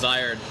hotly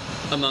desired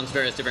amongst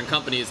various different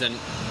companies, and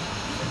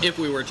if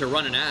we were to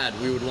run an ad,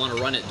 we would want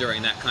to run it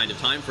during that kind of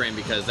time frame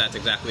because that's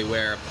exactly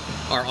where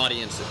our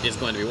audience is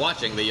going to be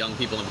watching. The young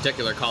people in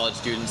particular, college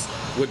students,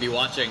 would be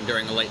watching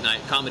during a late night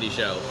comedy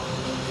show.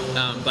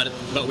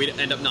 But we'd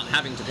end up not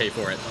having to pay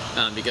for it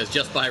because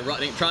just by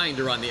trying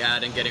to run the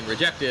ad and getting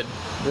rejected,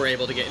 we're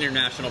able to get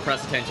international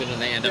press attention,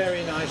 and they end up...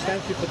 Very nice.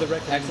 Thank you for the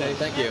recommendation.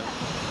 Excellent. Thank you.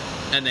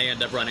 And they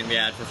end up running the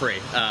ad for free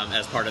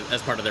as part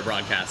of their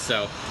broadcast.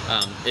 So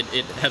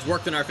it has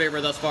worked in our favor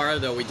thus far,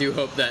 though we do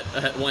hope that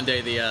one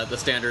day the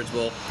standards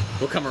will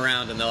come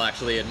around and they'll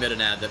actually admit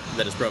an ad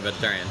that is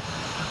pro-vegetarian.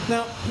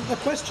 Now, a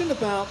question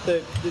about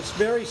this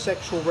very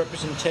sexual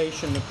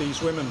representation of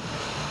these women.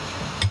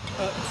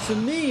 For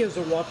me as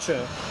a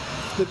watcher,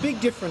 the big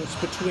difference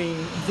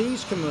between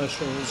these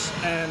commercials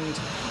and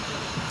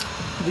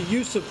the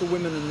use of the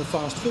women in the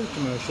fast food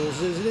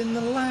commercials is that in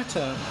the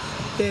latter,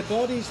 their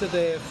bodies are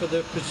there for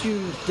the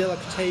presumed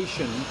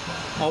delectation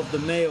of the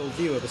male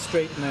viewer, the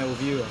straight male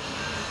viewer.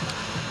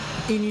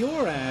 In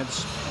your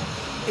ads,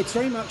 it's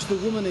very much the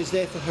woman is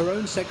there for her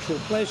own sexual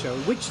pleasure,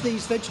 which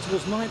these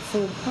vegetables might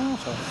form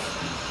part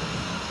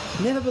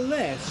of.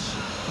 Nevertheless,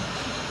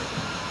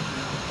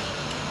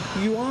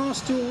 you are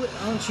still,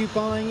 aren't you,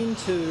 buying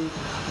into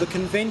the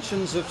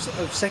conventions of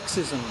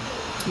sexism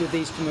with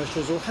these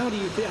commercials, or how do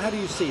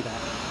you see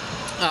that?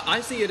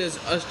 I see it as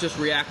us just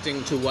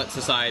reacting to what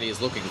society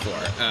is looking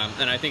for,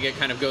 and I think it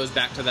kind of goes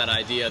back to that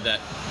idea that,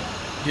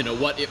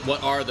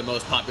 what are the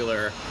most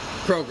popular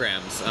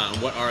programs,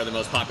 what are the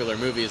most popular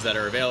movies that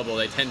are available?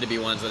 They tend to be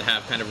ones that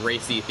have kind of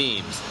racy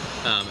themes,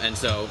 and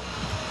so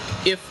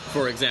if,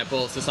 for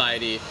example,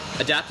 society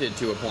adapted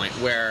to a point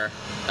where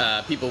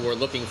people were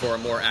looking for a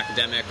more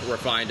academic,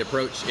 refined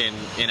approach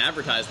in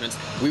advertisements,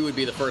 we would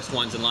be the first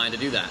ones in line to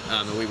do that,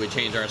 and we would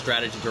change our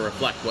strategy to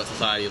reflect what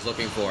society is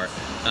looking for.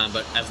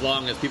 But as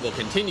long as people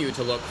continue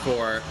to look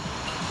for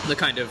the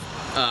kind of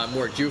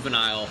more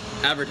juvenile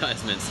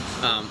advertisements,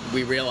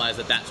 we realize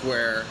that that's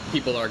where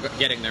people are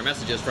getting their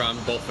messages from,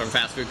 both from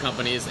fast food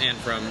companies and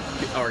from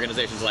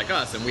organizations like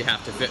us, and we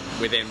have to fit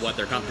within what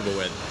they're comfortable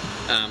with.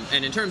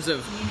 And in terms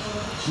of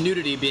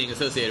nudity being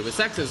associated with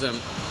sexism,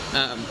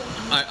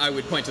 I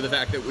would point to the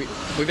fact that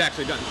we've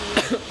actually done,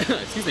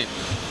 excuse me,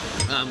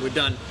 we've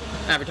done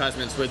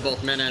advertisements with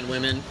both men and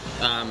women,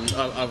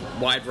 a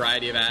wide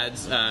variety of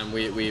ads.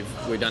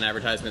 We've done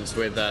advertisements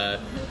with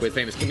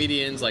famous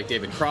comedians like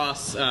David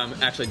Cross.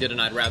 Actually did an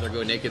 "I'd rather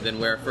go naked than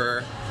wear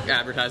fur"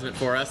 advertisement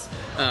for us.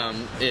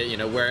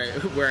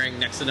 Wearing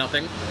next to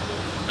nothing.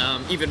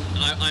 Even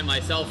I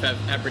myself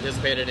have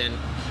participated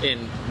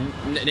in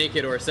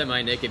naked or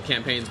semi-naked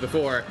campaigns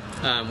before.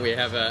 We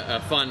have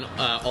a fun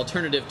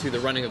alternative to the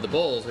running of the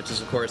bulls, which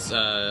is of course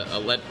a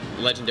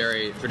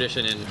legendary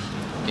tradition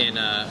in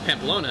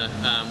Pamplona,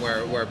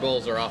 where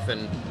bulls are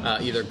often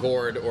either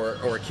gored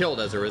or killed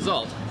as a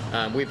result.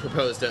 We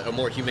proposed a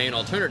more humane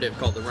alternative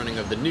called the running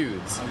of the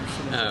nudes.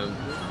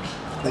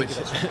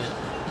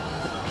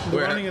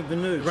 Running of the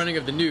nudes. Running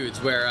of the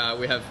nudes, where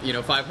we have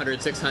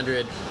 500,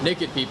 600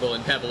 naked people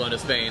in Pamplona,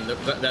 Spain,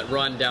 that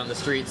run down the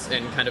streets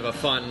in kind of a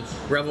fun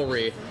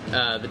revelry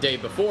the day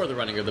before the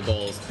running of the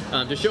bulls,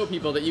 to show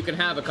people that you can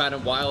have a kind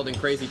of wild and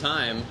crazy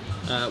time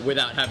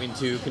without having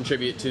to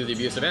contribute to the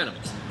abuse of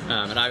animals.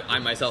 And I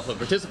myself have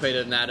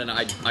participated in that, and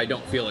I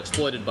don't feel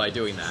exploited by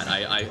doing that.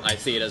 I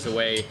see it as a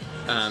way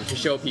to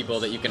show people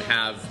that you can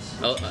have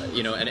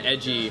an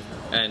edgy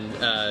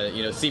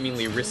and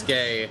seemingly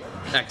risque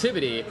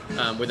activity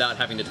without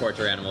having to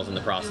torture animals in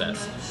the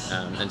process.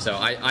 And so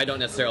I don't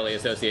necessarily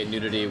associate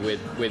nudity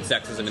with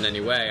sexism in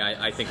any way.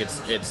 I think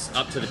it's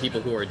up to the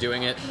people who are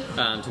doing it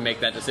to make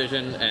that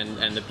decision,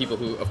 and the people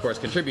who, of course,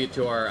 contribute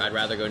to our "I'd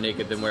rather go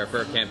naked than wear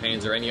fur"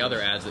 campaigns or any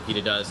other ads that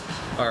PETA does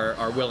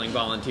are willing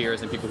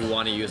volunteers and people who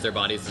want to use their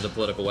bodies as a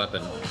political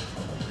weapon.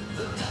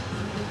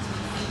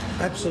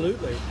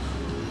 Absolutely.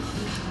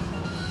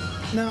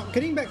 Now,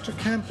 getting back to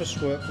campus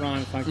work,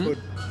 Ryan, if I could,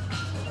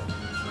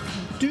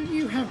 do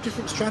you have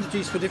different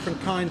strategies for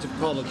different kinds of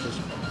colleges?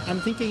 I'm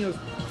thinking of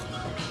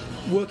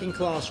working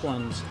class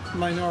ones,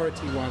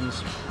 minority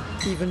ones,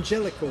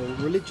 evangelical,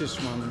 religious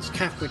ones,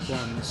 Catholic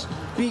ones,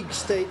 big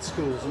state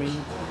schools. I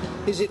mean,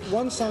 is it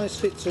one size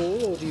fits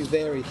all, or do you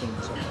vary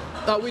things?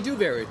 We do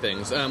vary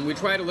things. We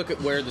try to look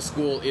at where the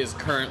school is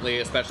currently,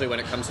 especially when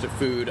it comes to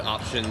food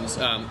options,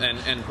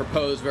 and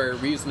propose very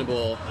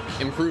reasonable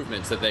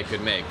improvements that they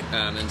could make.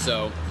 And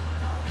so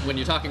when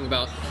you're talking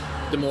about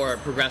the more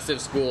progressive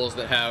schools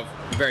that have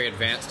very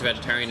advanced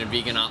vegetarian and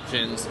vegan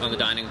options on the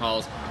dining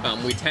halls,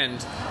 we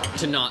tend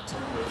to not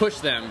push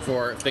them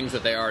for things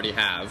that they already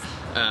have,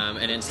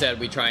 and instead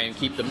we try and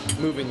keep them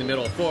moving the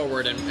middle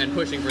forward and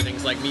pushing for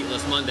things like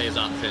Meatless Mondays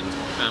options,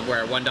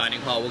 where one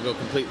dining hall will go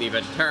completely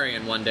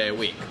vegetarian one day a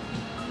week,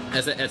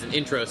 as an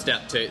intro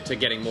step to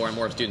getting more and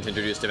more students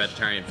introduced to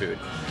vegetarian food.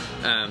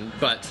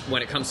 But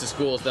when it comes to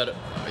schools that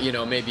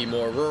may be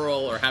more rural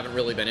or haven't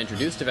really been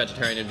introduced to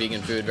vegetarian and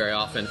vegan food very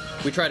often,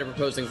 we try to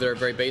propose things that are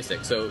very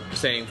basic. So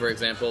saying, for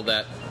example,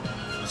 that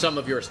some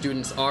of your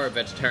students are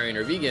vegetarian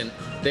or vegan,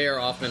 they are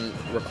often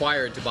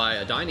required to buy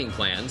a dining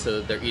plan so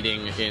that they're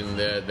eating in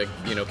the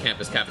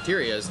campus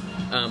cafeterias,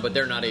 but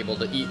they're not able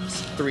to eat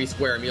 3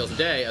 square meals a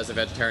day as a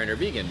vegetarian or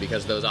vegan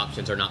because those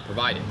options are not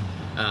provided.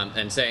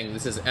 And saying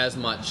this is as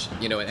much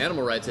an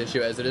animal rights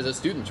issue as it is a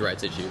students'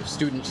 rights issue.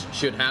 Students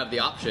should have the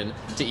option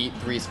to eat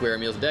 3 square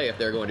meals a day if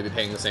they're going to be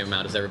paying the same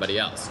amount as everybody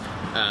else.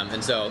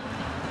 And so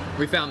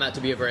we found that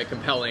to be a very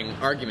compelling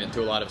argument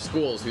to a lot of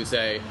schools who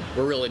say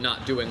we're really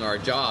not doing our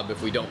job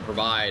if we don't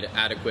provide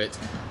adequate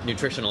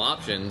nutritional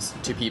options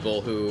to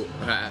people who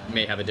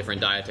may have a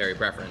different dietary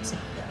preference.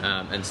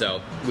 And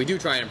so we do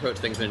try and approach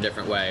things in a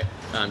different way.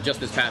 Just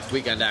this past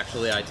weekend,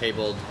 actually, I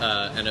tabled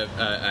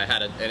I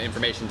had an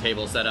information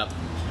table set up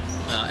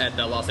at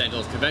the Los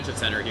Angeles Convention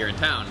Center here in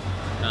town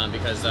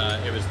because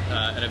it was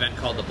an event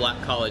called the Black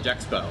College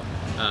Expo,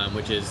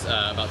 which is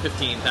about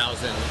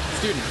 15,000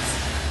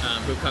 students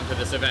who come to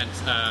this event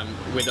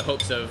with the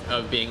hopes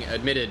of being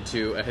admitted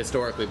to a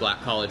historically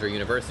black college or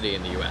university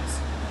in the U.S.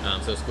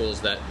 So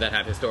schools that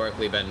have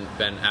historically been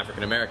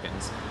African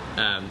Americans.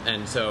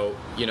 And so,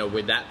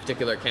 with that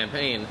particular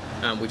campaign,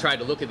 we tried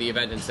to look at the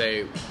event and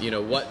say,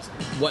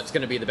 what's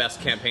going to be the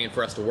best campaign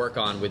for us to work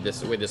on with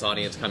this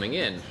audience coming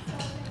in.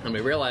 And we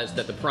realized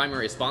that the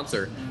primary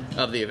sponsor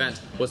of the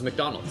event was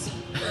McDonald's.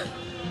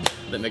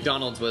 That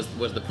McDonald's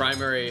was the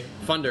primary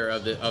funder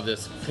of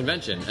this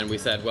convention, and we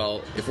said,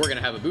 well, if we're going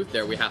to have a booth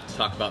there, we have to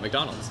talk about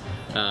McDonald's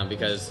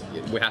because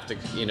we have to,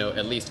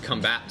 at least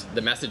combat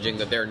the messaging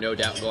that they're no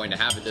doubt going to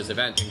have at this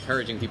event,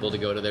 encouraging people to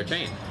go to their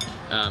chain.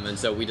 And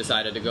so we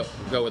decided to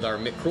go with our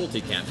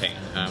McCruelty campaign.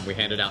 We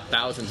handed out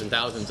thousands and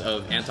thousands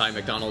of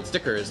anti-McDonald's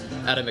stickers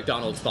at a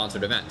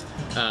McDonald's-sponsored event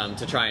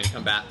to try and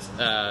combat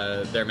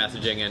their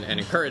messaging and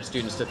encourage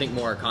students to think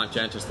more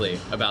conscientiously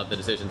about the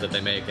decisions that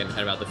they make and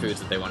about the foods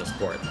that they want to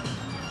support.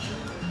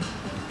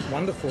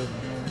 Wonderful.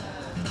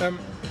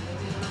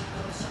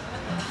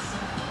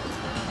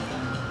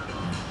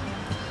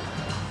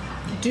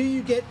 Do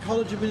you get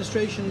college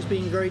administrations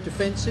being very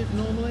defensive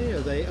normally? Are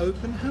they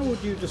open? How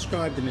would you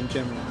describe them in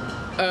general?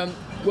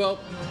 Well,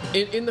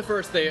 in the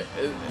first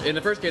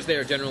case, they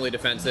are generally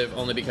defensive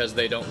only because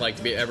they don't like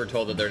to be ever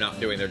told that they're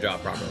not doing their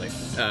job properly,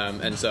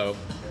 and so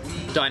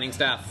dining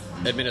staff,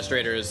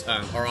 administrators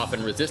are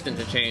often resistant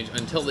to change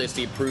until they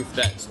see proof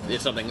that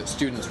it's something that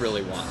students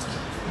really want.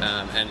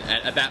 And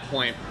at that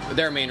point,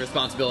 their main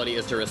responsibility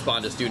is to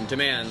respond to student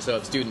demand. So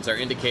if students are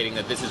indicating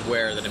that this is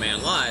where the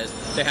demand lies,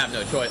 they have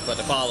no choice but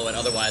to follow it.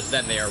 Otherwise,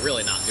 then they are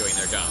really not doing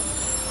their job.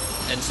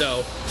 And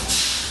so,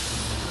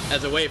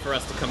 as a way for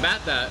us to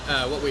combat that,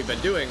 what we've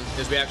been doing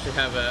is we actually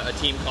have a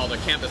team called a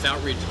Campus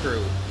Outreach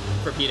Crew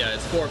for PETA.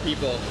 It's 4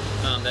 people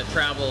that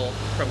travel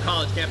from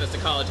college campus to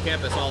college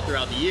campus all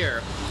throughout the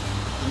year.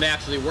 And they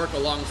actually work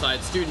alongside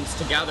students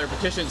to gather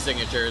petition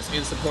signatures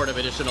in support of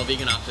additional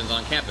vegan options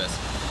on campus.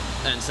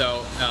 And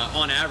so,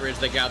 on average,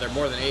 they gather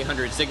more than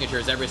 800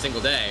 signatures every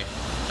single day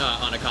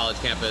on a college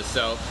campus.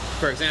 So,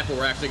 for example,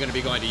 we're actually going to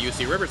be going to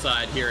UC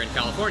Riverside here in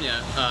California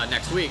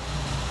next week.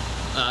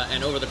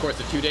 And over the course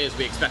of 2 days,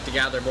 we expect to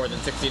gather more than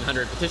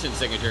 1,600 petition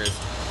signatures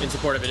in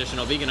support of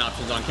additional vegan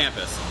options on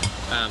campus.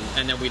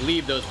 And then we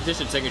leave those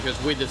petition signatures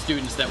with the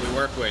students that we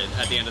work with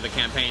at the end of the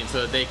campaign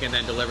so that they can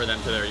then deliver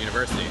them to their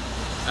university.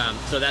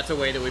 So that's a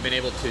way that we've been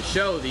able to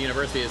show the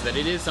universities that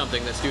it is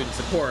something that students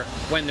support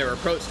when they're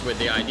approached with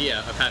the idea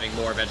of having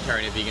more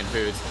vegetarian and vegan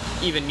foods.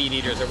 Even meat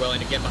eaters are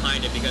willing to get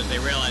behind it because they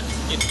realize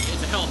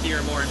it's a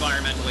healthier, more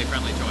environmentally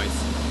friendly choice.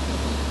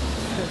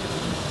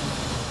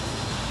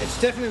 It's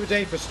definitely a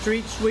day for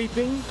street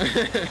sweeping,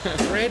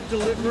 bread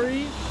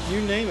delivery,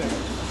 you name it.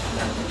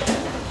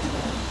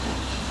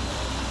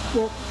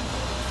 Well,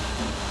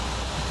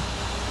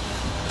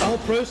 I'll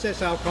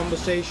process our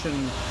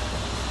conversation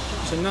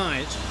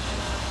tonight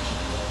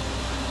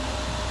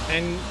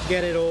and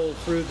get it all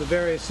through the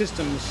various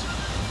systems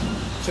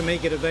to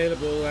make it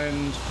available,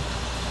 and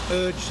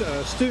urge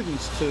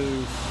students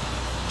to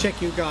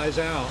check you guys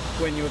out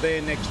when you're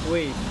there next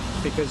week,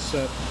 because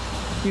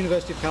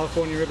University of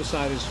California,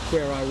 Riverside is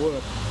where I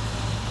work.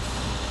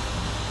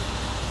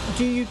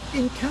 Do you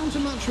encounter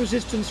much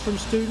resistance from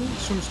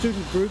students, from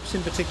student groups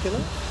in particular?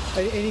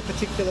 Any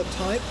particular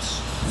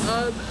types?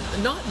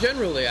 Not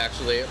generally,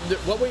 actually.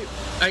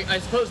 I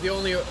suppose the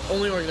only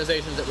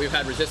organizations that we've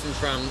had resistance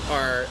from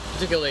are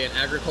particularly in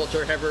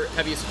agriculture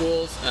heavy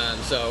schools.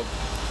 So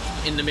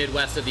in the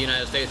Midwest of the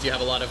United States, you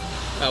have a lot of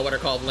what are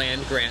called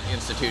land grant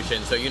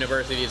institutions. So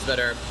universities that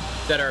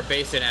are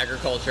based in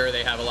agriculture.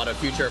 They have a lot of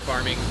future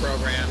farming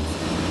programs,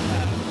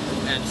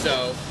 and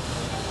so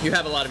you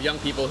have a lot of young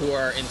people who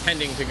are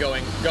intending to go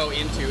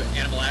into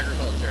animal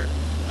agriculture,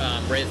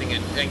 raising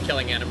and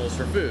killing animals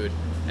for food.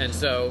 And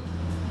so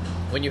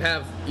when you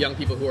have young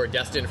people who are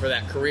destined for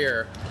that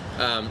career,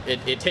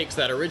 it takes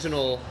that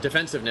original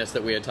defensive-ness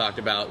that we had talked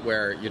about,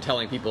 where you're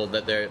telling people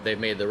that they've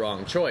made the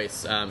wrong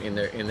choice in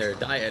their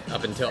diet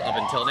up until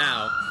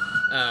now.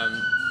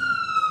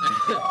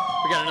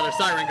 We got another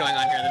siren going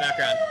on here in the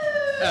background.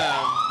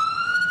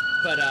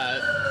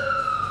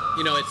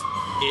 You know,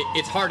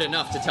 it's hard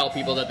enough to tell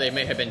people that they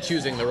may have been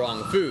choosing the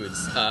wrong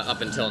foods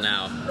up until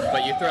now,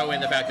 but you throw in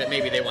the fact that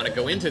maybe they want to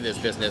go into this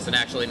business and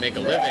actually make a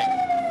living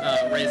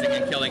raising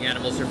and killing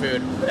animals for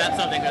food. That's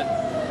something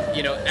that,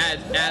 you know,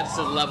 adds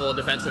to the level of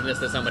defensiveness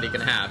that somebody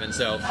can have. And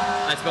so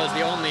I suppose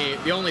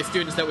the only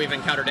students that we've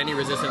encountered any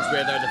resistance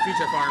with are the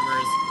future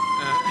farmers.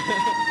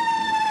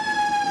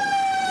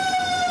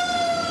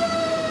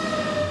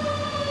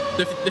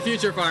 The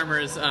future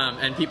farmers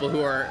and people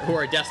who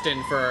are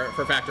destined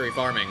for factory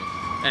farming,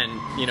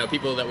 and you know,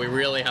 people that we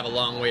really have a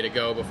long way to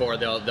go before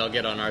they'll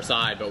get on our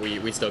side, but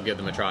we still give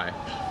them a try.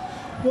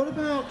 What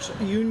about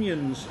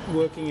unions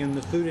working in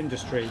the food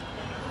industry?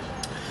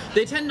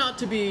 They tend not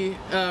to be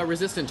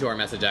resistant to our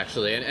message,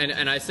 actually,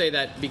 and I say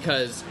that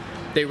because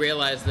they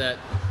realize that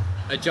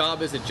a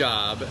job is a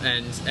job,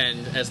 and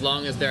as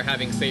long as they're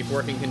having safe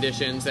working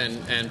conditions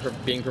and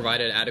being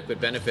provided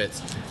adequate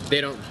benefits, they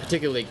don't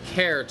particularly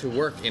care to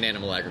work in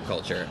animal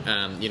agriculture.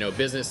 You know,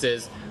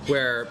 businesses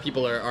where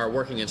people are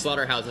working in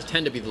slaughterhouses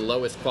tend to be the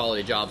lowest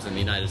quality jobs in the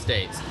United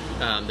States.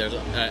 There's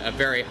a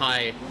very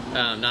high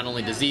not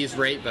only disease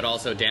rate, but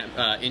also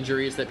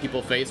injuries that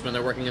people face when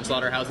they're working in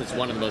slaughterhouses. It's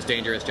one of the most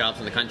dangerous jobs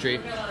in the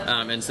country,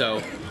 and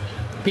so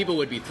people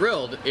would be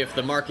thrilled if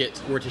the market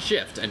were to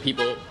shift, and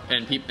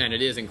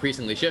it is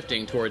increasingly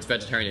shifting towards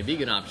vegetarian and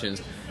vegan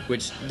options,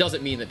 which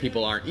doesn't mean that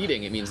people aren't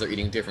eating. It means they're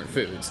eating different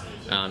foods.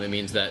 It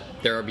means that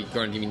there are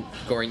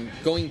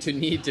going to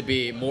need to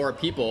be more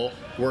people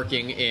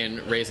working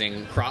in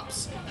raising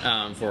crops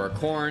for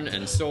corn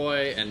and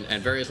soy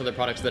and various other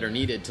products that are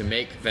needed to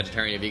make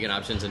vegetarian and vegan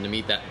options and to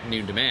meet that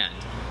new demand.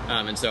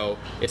 And so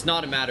it's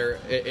not a matter,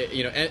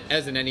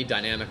 as in any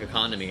dynamic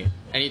economy,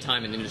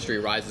 anytime an industry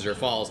rises or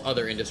falls,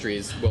 other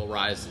industries will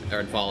rise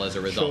or fall as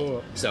a result.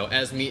 Sure. So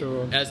as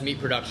meat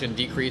production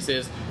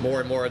decreases, more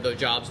and more of those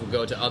jobs will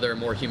go to other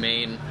more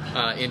humane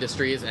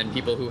industries, and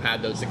people who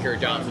had those secure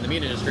jobs in the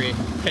meat industry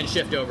can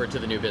shift over to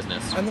the new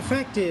business. And the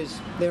fact is,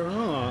 there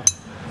are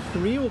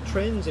real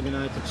trends in the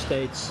United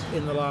States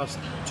in the last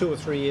 2 or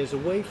 3 years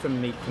away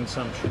from meat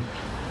consumption.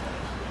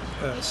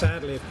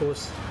 Sadly, of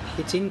course,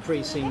 it's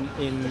increasing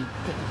in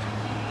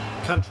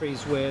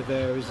countries where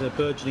there is a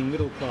burgeoning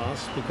middle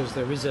class, because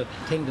there is a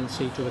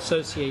tendency to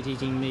associate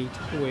eating meat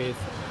with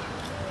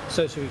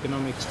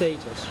socioeconomic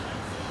status.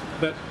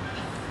 But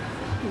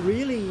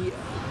really,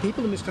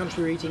 people in this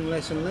country are eating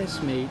less and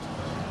less meat.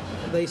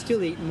 They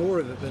still eat more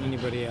of it than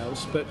anybody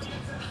else, but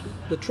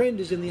the trend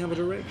is in the other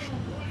direction.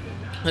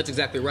 That's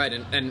exactly right,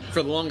 and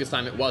for the longest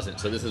time it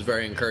wasn't, so this is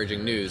very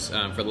encouraging news.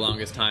 For the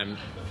longest time,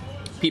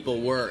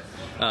 people were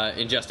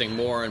ingesting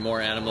more and more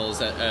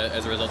animals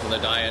as a result of their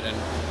diet, and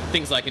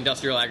things like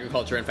industrial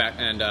agriculture and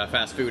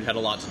fast food had a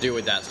lot to do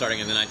with that. Starting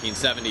in the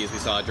 1970s, we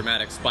saw a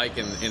dramatic spike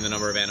in the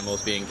number of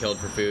animals being killed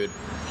for food.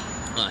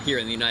 Here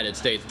in the United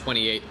States,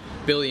 28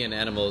 billion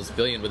animals,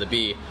 billion with a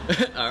B,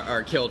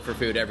 are killed for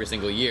food every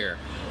single year,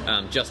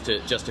 just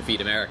to feed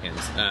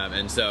Americans,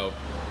 and so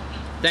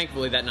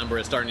thankfully that number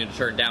is starting to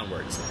turn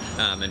downwards,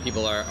 and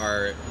people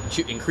are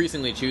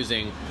increasingly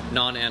choosing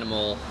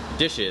non-animal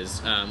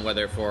dishes,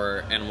 whether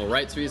for animal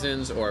rights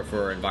reasons or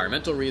for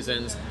environmental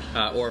reasons,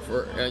 or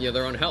for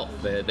their own health.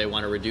 They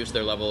want to reduce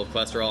their level of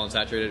cholesterol and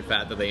saturated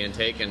fat that they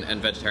intake,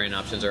 and vegetarian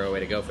options are a way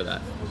to go for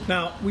that.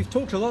 Now, we've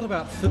talked a lot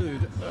about food.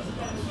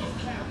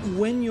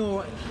 When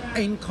you're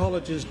in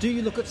colleges, do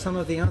you look at some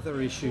of the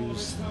other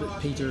issues that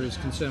Peter is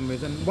concerned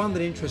with? And one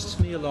that interests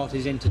me a lot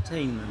is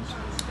entertainment.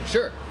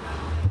 Sure.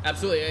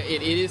 Absolutely,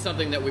 it is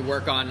something that we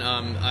work on.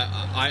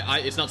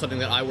 It's not something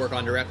that I work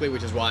on directly,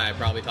 which is why I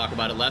probably talk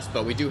about it less,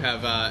 but we do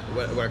have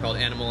what are called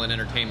animal and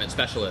entertainment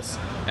specialists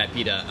at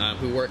PETA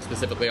who work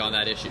specifically on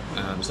that issue.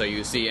 So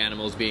you see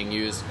animals being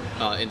used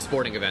in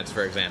sporting events,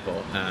 for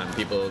example,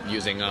 people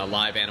using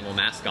live animal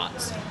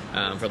mascots.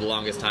 For the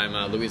longest time,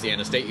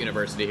 Louisiana State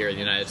University here in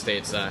the United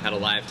States had a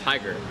live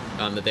tiger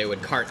that they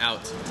would cart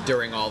out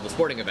during all the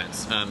sporting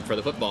events for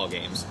the football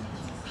games.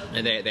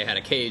 And they had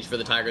a cage for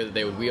the tiger that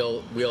they would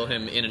wheel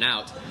him in and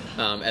out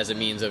as a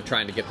means of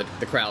trying to get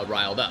the crowd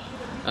riled up.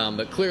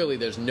 But clearly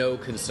there's no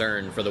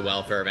concern for the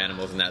welfare of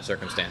animals in that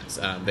circumstance.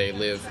 They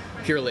live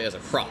purely as a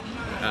prop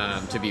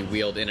to be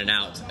wheeled in and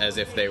out as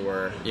if they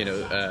were,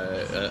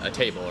 a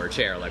table or a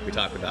chair like we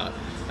talked about.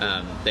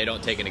 They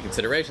don't take into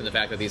consideration the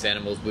fact that these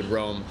animals would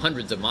roam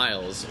hundreds of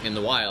miles in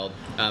the wild,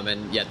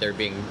 and yet they're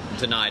being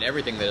denied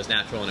everything that is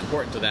natural and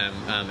important to them,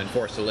 and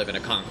forced to live in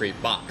a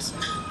concrete box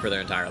for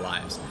their entire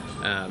lives.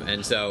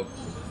 And so,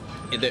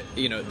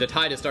 the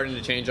tide is starting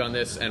to change on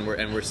this, and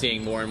we're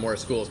seeing more and more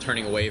schools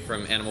turning away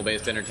from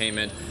animal-based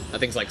entertainment.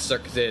 Things like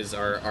circuses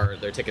are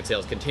their ticket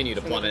sales continue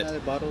to plummet. Another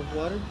bottle of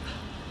water?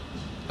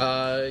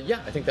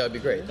 Yeah, I think that would be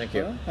great. Thank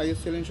you. Are you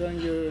still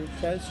enjoying your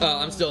fries?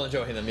 I'm still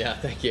enjoying them. Yeah,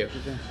 thank you.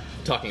 Okay.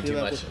 Talking too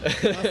much. That's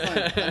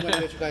fine. I'm going to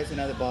get you guys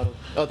another bottle.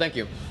 Oh, thank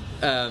you.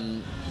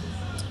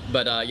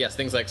 But yes,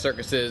 things like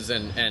circuses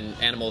and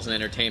animals and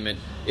entertainment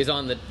is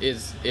on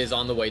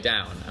the way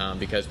down,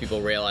 because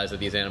people realize that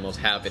these animals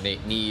have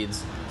innate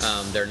needs.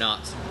 They're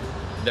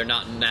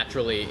not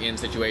naturally in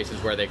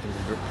situations where they can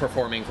be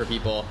performing for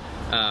people.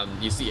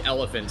 You see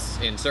elephants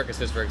in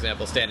circuses, for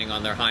example, standing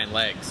on their hind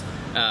legs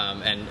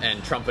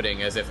and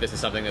trumpeting as if this is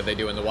something that they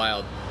do in the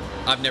wild.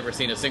 I've never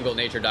seen a single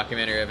nature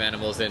documentary of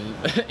animals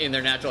in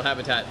their natural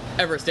habitat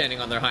ever standing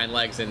on their hind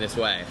legs in this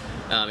way.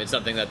 It's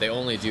something that they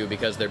only do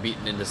because they're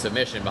beaten into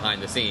submission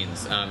behind the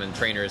scenes, and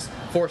trainers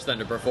force them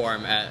to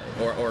perform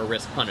or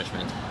risk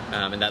punishment.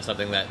 And that's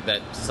something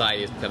that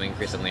society is becoming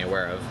increasingly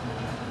aware of.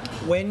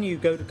 When you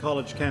go to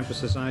college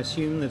campuses, I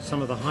assume that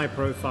some of the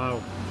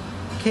high-profile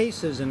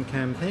cases and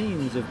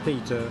campaigns of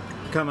PETA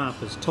come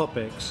up as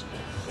topics.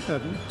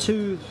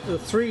 2 or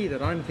 3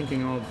 that I'm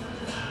thinking of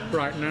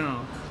right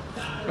now.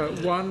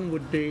 One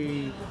would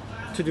be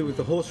to do with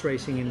the horse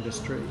racing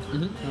industry,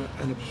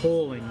 an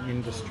appalling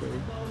industry.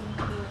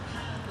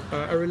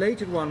 A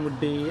related one would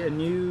be a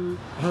new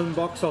home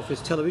box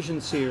office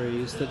television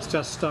series that's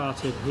just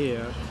started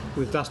here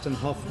with Dustin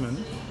Hoffman,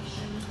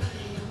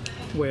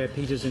 where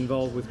Peter's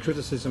involved with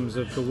criticisms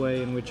of the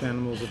way in which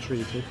animals are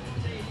treated.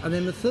 And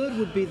then the third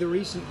would be the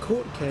recent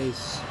court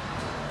case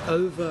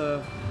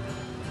over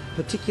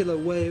particular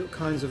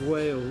kinds of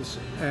whales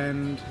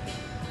and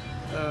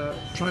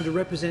trying to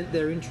represent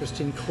their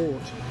interest in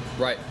court.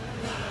 Right.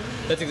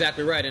 That's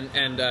exactly right.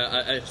 And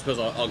I suppose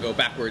I'll go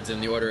backwards in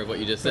the order of what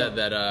you just said,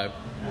 that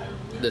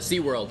the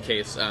SeaWorld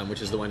case,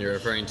 which is the one you're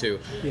referring to,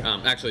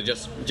 actually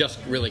just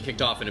really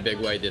kicked off in a big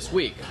way this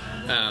week,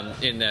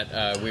 in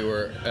that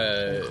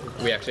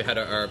we actually had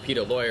our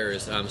PETA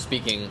lawyers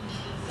speaking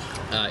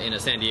in a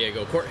San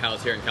Diego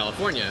courthouse here in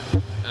California,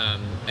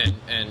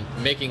 and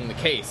making the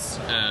case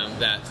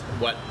that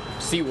what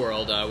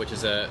SeaWorld, which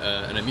is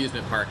an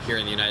amusement park here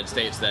in the United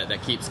States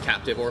that keeps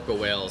captive orca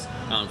whales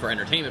for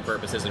entertainment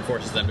purposes and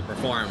forces them to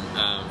perform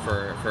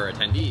for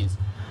attendees.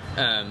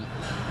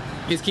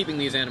 Is keeping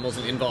these animals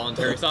in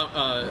involuntary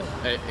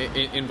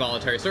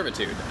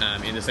servitude,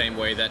 in the same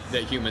way that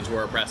humans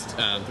were oppressed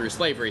through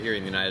slavery here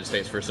in the United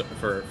States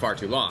for far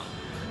too long.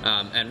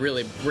 And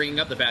really bringing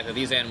up the fact that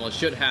these animals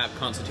should have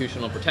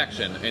constitutional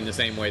protection in the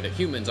same way that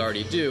humans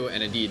already do,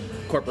 and indeed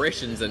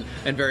corporations and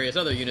various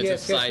other units of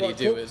society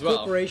do as well.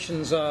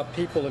 Corporations are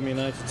people in the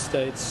United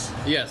States.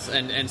 Yes,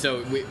 and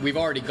so we've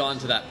already gone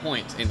to that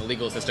point in the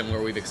legal system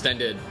where we've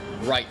extended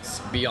rights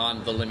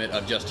beyond the limit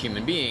of just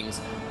human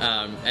beings,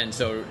 and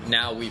so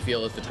now we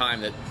feel it's the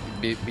time that,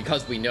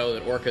 because we know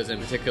that orcas in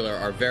particular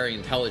are very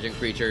intelligent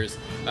creatures,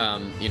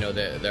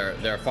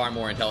 they're far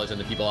more intelligent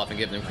than people often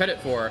give them credit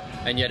for,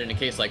 and yet in a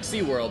case like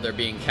SeaWorld, they're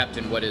being kept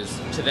in what is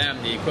to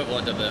them the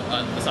equivalent of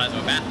the size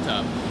of a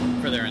bathtub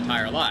for their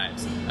entire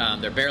lives.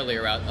 They're barely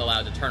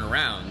allowed to turn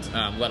around,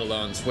 let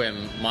alone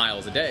swim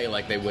miles a day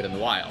like they would in the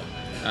wild.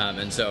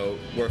 And so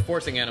we're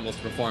forcing animals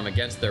to perform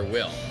against their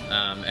will,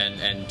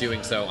 and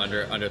doing so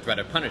under threat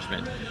of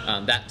punishment.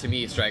 That, to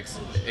me, strikes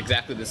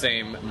exactly the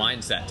same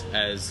mindset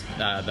as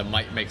the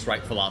might makes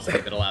right philosophy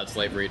that allowed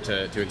slavery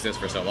to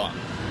exist for so long.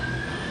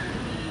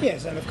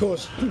 Yes, and of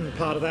course,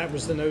 part of that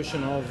was the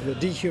notion of the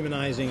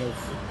dehumanizing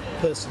of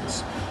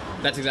persons.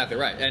 That's exactly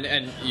right.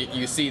 And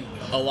you see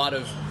a lot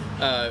of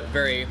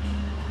very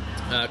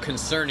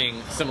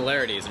concerning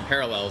similarities and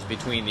parallels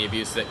between the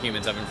abuse that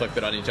humans have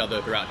inflicted on each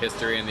other throughout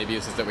history and the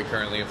abuses that we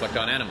currently inflict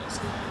on animals.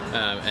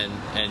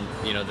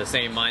 And the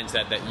same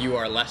mindset that you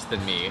are less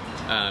than me,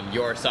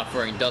 your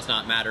suffering does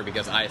not matter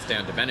because I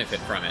stand to benefit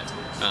from it.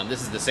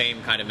 This is the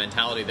same kind of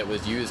mentality that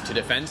was used to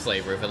defend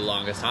slavery for the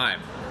longest time.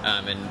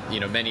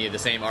 And many of the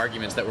same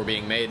arguments that were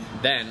being made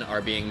then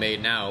are being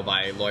made now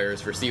by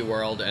lawyers for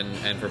SeaWorld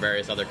and for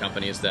various other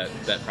companies that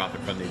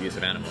profit from the abuse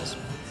of animals.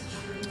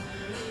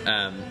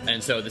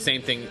 And so the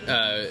same thing,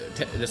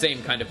 the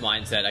same kind of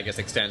mindset, I guess,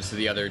 extends to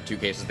the other two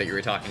cases that you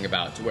were talking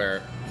about,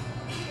 where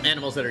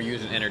animals that are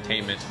used in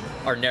entertainment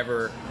are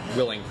never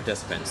willing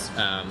participants,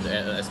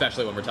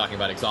 especially when we're talking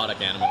about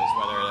exotic animals,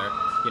 whether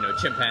they're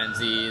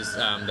chimpanzees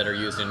that are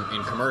used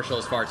in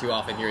commercials far too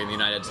often here in the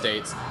United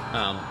States,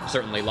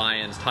 certainly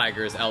lions,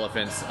 tigers,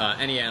 elephants,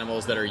 any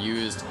animals that are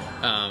used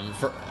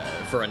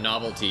for a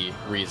novelty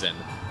reason.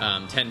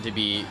 Tend to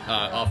be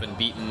often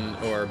beaten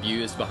or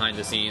abused behind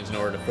the scenes in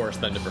order to force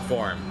them to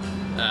perform.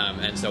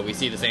 And so we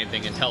see the same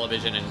thing in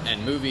television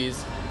and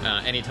movies.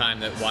 Anytime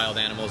that wild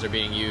animals are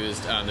being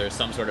used, there's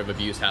some sort of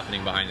abuse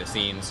happening behind the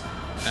scenes.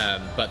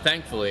 But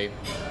thankfulully,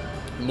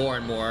 more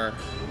and more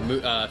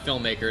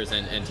filmmakers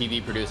and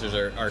TV producers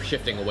are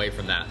shifting away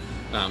from that.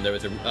 There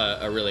was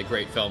a really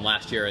great film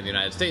last year in the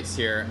United States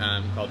here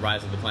called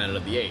Rise of the Planet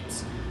of the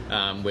Apes.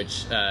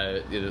 Which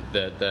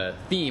the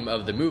theme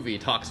of the movie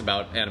talks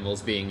about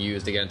animals being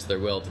used against their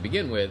will to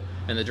begin with,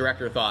 and the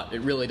director thought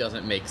it really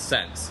doesn't make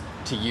sense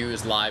to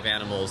use live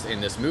animals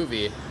in this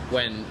movie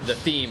when the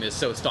theme is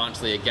so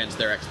staunchly against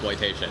their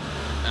exploitation.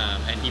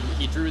 And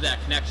he drew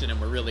that connection,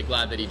 and we're really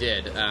glad that he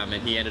did,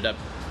 and he ended up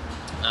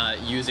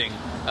using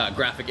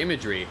graphic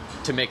imagery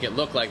to make it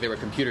look like they were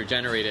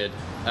computer-generated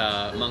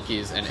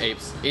monkeys and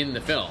apes in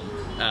the film,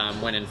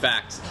 when in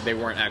fact they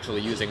weren't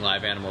actually using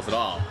live animals at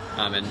all.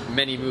 And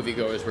many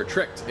moviegoers were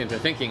tricked into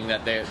thinking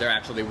that there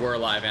actually were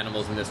live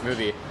animals in this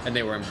movie, and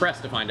they were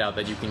impressed to find out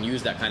that you can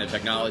use that kind of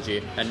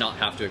technology and not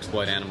have to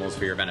exploit animals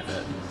for your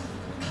benefit.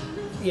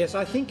 Yes,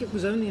 I think it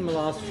was only in the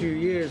last few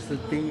years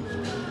that the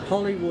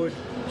Hollywood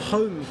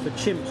home for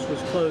chimps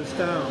was closed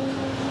down,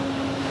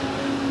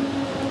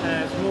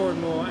 as more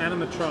and more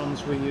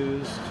animatrons were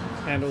used,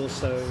 and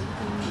also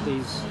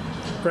these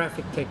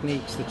graphic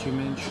techniques that you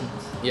mentioned.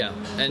 Yeah,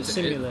 and to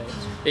simulate.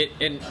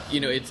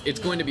 It's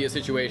going to be a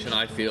situation,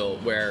 I feel,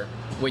 where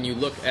when you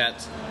look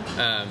at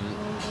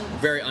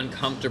very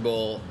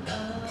uncomfortable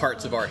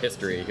parts of our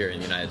history here in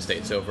the United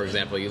States. So, for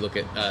example, you look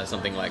at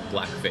something like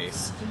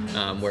blackface,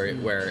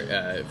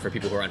 where for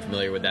people who are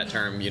unfamiliar with that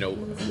term,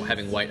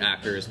 having white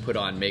actors put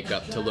on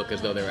makeup to look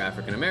as though they were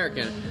African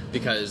American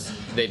because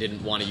they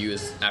didn't want to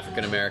use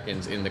African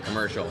Americans in the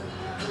commercial.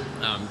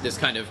 This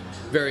kind of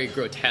very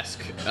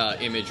grotesque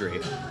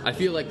imagery. I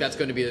feel like that's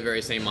going to be the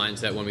very same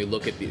mindset when we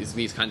look at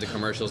these kinds of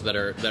commercials that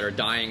are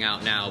dying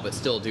out now, but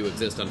still do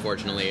exist,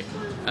 unfortunately,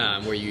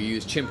 where you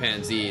use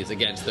chimpanzees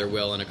against their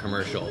will in a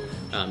commercial.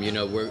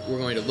 We're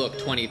going to look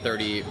 20,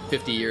 30,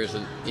 50 years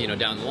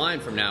down the line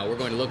from now, we're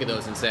going to look at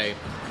those and say,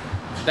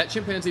 that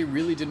chimpanzee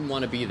really didn't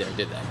want to be there,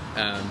 did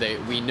they?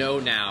 We know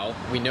now,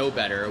 we know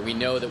better, we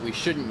know that we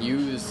shouldn't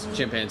use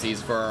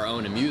chimpanzees for our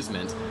own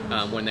amusement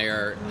when they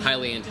are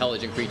highly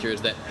intelligent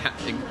creatures that,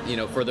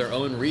 for their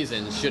own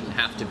reasons, shouldn't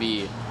have to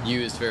be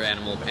used for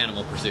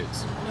animal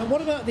pursuits. Now,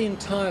 what about the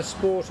entire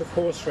sport of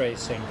horse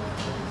racing?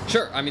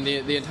 Sure. I mean,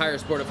 the entire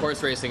sport of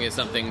horse racing is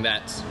something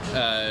that,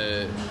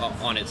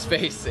 on its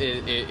face,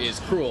 is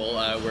cruel.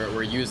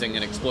 We're using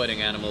and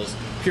exploiting animals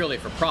purely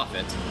for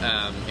profit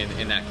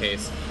in that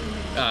case.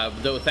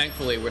 though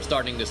thankfully we're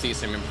starting to see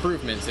some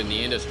improvements in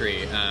the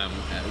industry,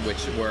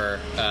 which were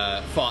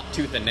fought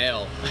tooth and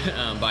nail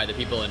by the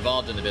people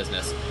involved in the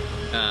business.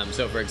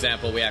 So, for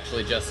example, we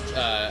actually just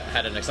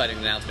had an exciting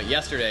announcement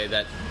yesterday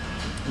that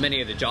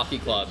many of the jockey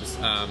clubs,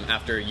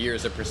 after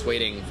years of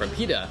persuading from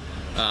PETA,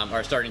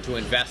 are starting to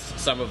invest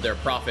some of their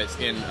profits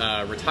in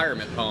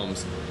retirement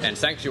homes and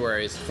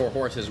sanctuaries for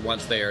horses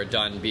once they are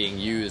done being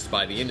used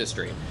by the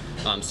industry.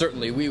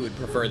 Certainly, we would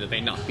prefer that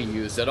they not be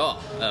used at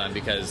all,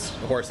 because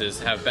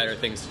horses have better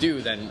things to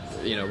do than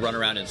run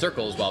around in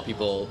circles while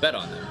people bet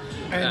on them.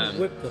 And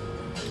whip them.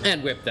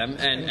 And whip them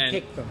and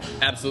kick them.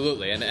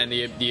 Absolutely, and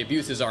the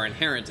abuses are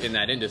inherent in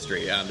that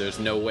industry. There's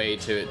no way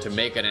to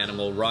make an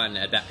animal run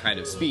at that kind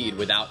of speed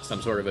without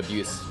some sort of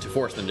abuse to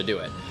force them to do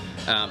it.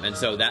 And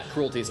so that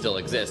cruelty still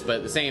exists, but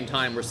at the same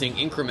time we're seeing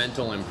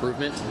incremental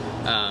improvement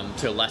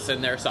to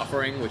lessen their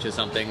suffering, which is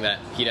something that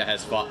PETA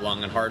has fought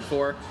long and hard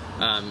for,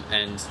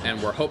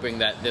 and we're hoping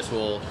that this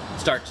will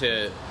start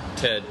to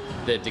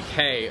the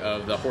decay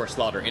of the horse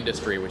slaughter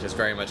industry, which is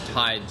very much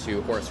tied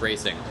to horse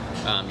racing.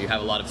 You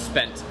have a lot of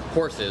spent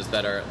horses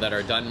that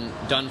are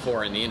done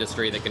for in the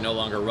industry that can no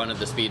longer run at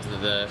the speeds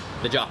that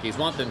the jockeys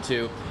want them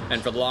to,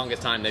 and for the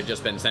longest time they've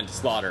just been sent to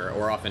slaughter,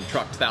 or often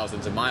trucked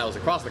thousands of miles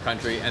across the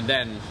country and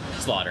then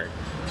slaughtered.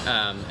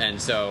 And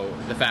so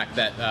the fact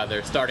that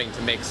they're starting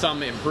to make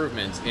some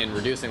improvements in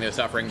reducing their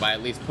suffering by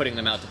at least putting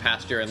them out to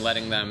pasture and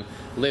letting them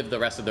live the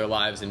rest of their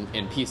lives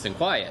in peace and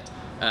quiet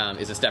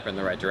is a step in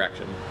the right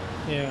direction.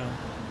 Yeah.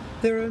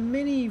 There are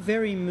many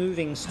very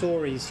moving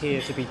stories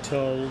here to be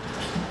told.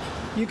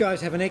 You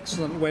guys have an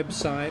excellent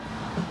website.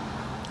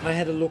 I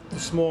had a look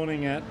this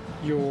morning at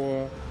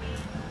your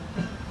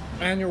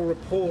annual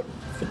report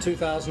for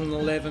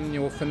 2011,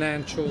 your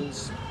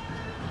financials,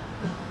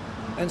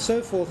 and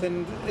so forth,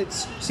 and it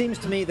seems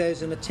to me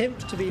there's an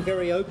attempt to be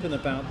very open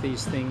about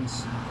these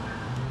things,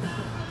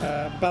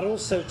 but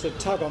also to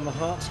tug on the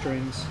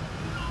heartstrings.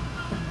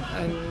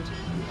 And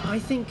I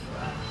think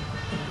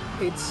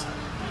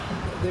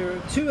there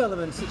are two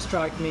elements that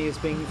strike me as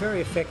being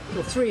very effective,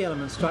 or three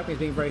elements strike me as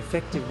being very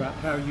effective about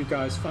how you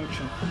guys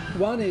function.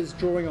 One is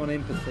drawing on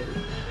empathy.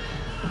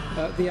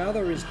 The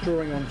other is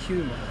drawing on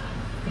humour.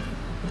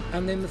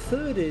 And then the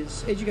third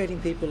is educating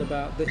people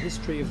about the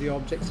history of the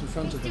objects in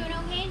front of them. Doing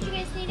okay? Do you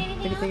guys need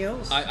Anything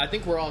else? I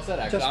think we're all set,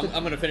 actually.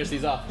 I'm going to finish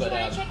these off. Do But you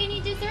want to check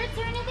any desserts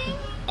or anything?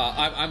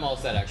 I'm all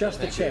set, actually.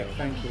 Just a check,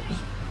 thank you.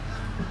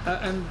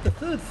 And the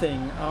third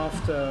thing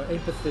after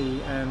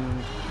empathy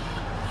and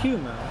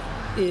humour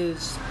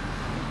is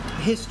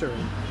history.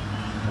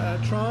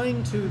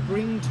 Trying to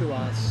bring to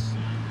us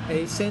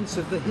a sense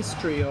of the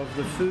history of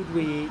the food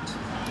we eat,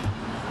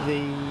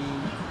 the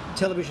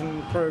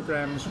television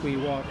programs we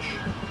watch,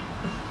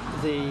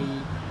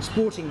 the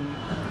sporting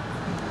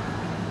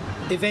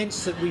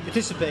events that we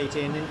participate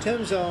in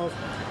terms of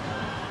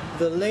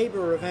the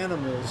labour of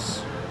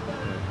animals,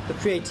 the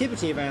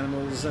creativity of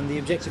animals, and the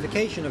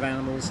objectification of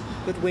animals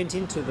that went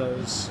into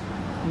those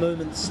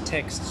moments,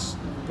 texts,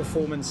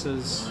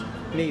 performances,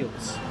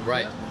 meals.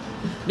 Right.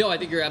 No, I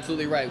think you're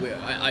absolutely right.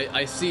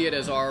 I see it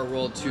as our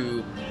role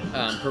to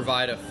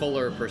provide a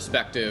fuller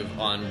perspective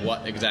on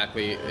what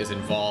exactly is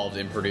involved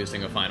in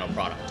producing a final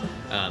product.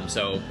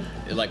 So,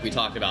 like we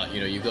talked about,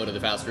 you go to the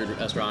fast food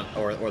restaurant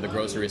or the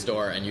grocery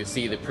store and you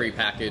see the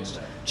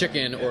prepackaged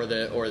chicken or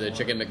the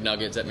chicken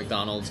McNuggets at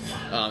McDonald's,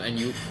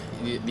 and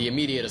the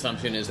immediate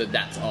assumption is that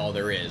that's all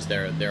there is.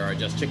 There are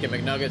just chicken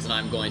McNuggets and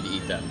I'm going to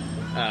eat them.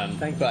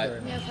 Thank you but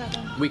very much. No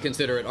problem. we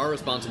consider it our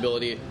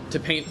responsibility to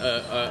paint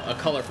a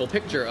colorful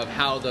picture of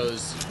how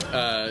those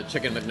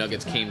chicken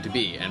McNuggets came to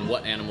be and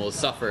what animals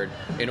suffered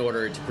in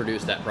order to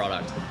produce that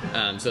product,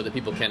 so that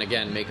people can,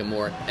 again, make a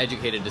more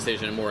educated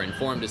decision, a more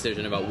informed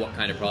decision about what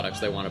kind of products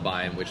they want to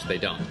buy and which they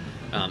don't.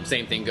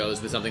 Same thing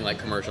goes with something like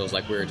commercials,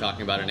 like we were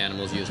talking about in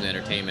animals used in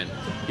entertainment.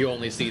 You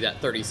only see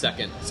that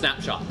 30-second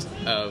snapshot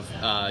of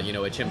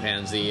a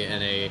chimpanzee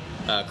in a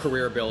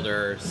career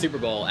builder Super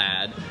Bowl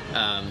ad.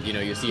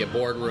 You see a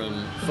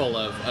boardroom full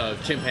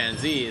of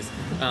chimpanzees,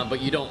 but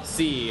you don't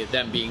see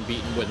them being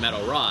beaten with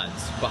metal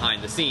rods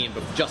behind the scene,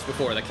 but just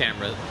before the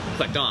camera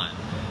clicked on.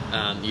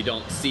 You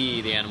don't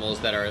see the animals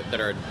that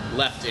are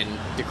left in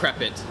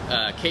decrepit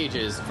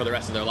cages for the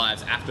rest of their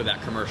lives after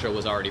that commercial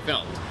was already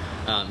filmed.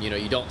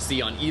 You don't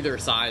see on either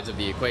sides of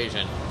the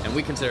equation, and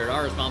we consider it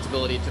our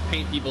responsibility to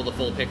paint people the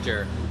full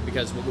picture,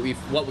 because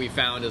what we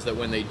found is that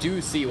when they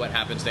do see what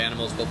happens to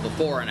animals both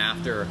before and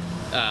after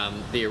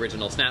the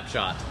original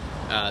snapshot,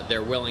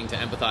 they're willing to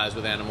empathize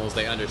with animals.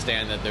 They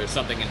understand that there's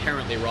something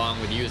inherently wrong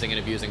with using and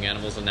abusing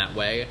animals in that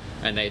way,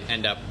 and they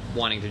end up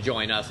wanting to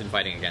join us in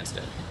fighting against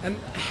it. And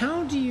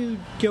how do you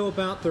go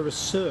about the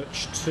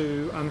research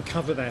to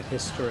uncover that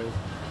history?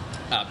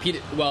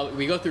 Well,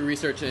 we go through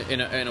research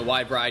in a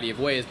wide variety of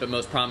ways, but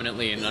most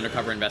prominently in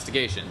undercover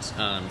investigations.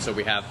 So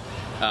we have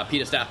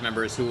PETA staff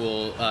members who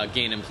will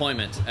gain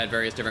employment at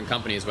various different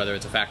companies, whether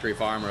it's a factory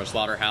farm or a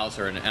slaughterhouse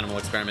or an animal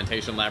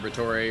experimentation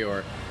laboratory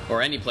or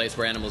any place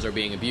where animals are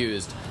being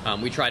abused.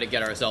 We try to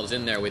get ourselves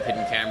in there with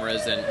hidden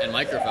cameras and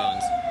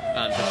microphones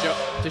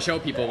to show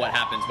people what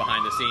happens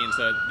behind the scenes,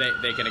 so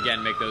they can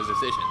again make those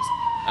decisions.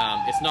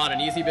 It's not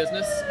an easy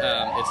business.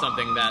 It's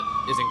something that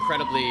is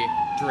incredibly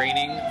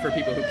draining for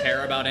people who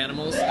care about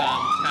animals.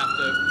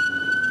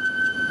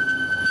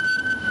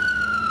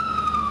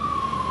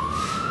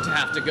 To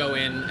have to go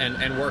in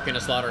and work in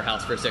a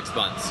slaughterhouse for 6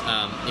 months.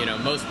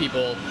 Most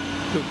people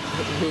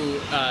who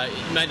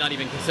might not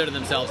even consider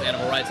themselves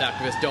animal rights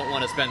activists don't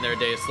want to spend their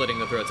days slitting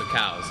the throats of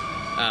cows.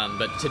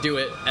 But to do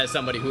it as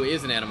somebody who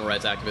is an animal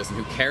rights activist and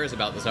who cares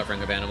about the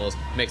suffering of animals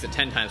makes it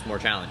 10 times more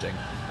challenging.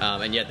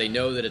 And yet they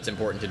know that it's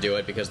important to do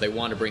it because they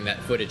want to bring that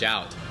footage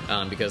out.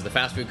 Because the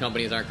fast food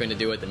companies aren't going to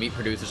do it, the meat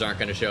producers aren't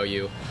going to show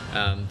you.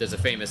 There's a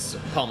famous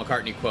Paul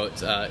McCartney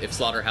quote, if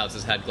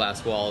slaughterhouses had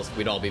glass walls,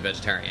 we'd all be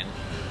vegetarian.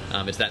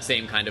 It's that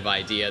same kind of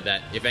idea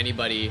that if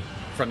anybody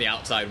from the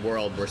outside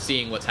world were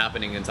seeing what's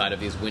happening inside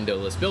of these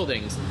windowless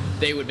buildings,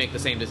 they would make the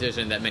same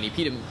decision that many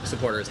PETA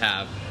supporters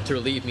have to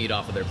relieve meat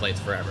off of their plates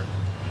forever.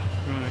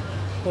 Right.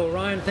 Well,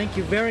 Ryan, thank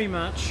you very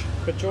much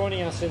for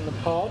joining us in the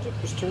pod. It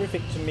was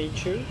terrific to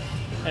meet you,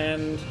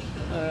 and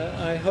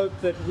I hope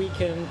that we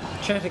can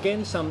chat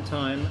again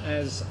sometime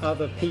as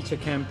other PETA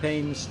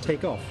campaigns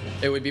take off.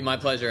 It would be my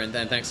pleasure, and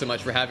thanks so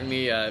much for having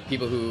me.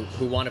 People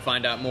who want to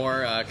find out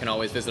more can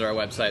always visit our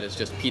website. It's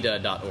just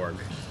PETA.org.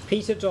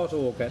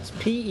 PETA.org. That's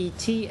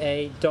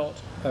PETA.org.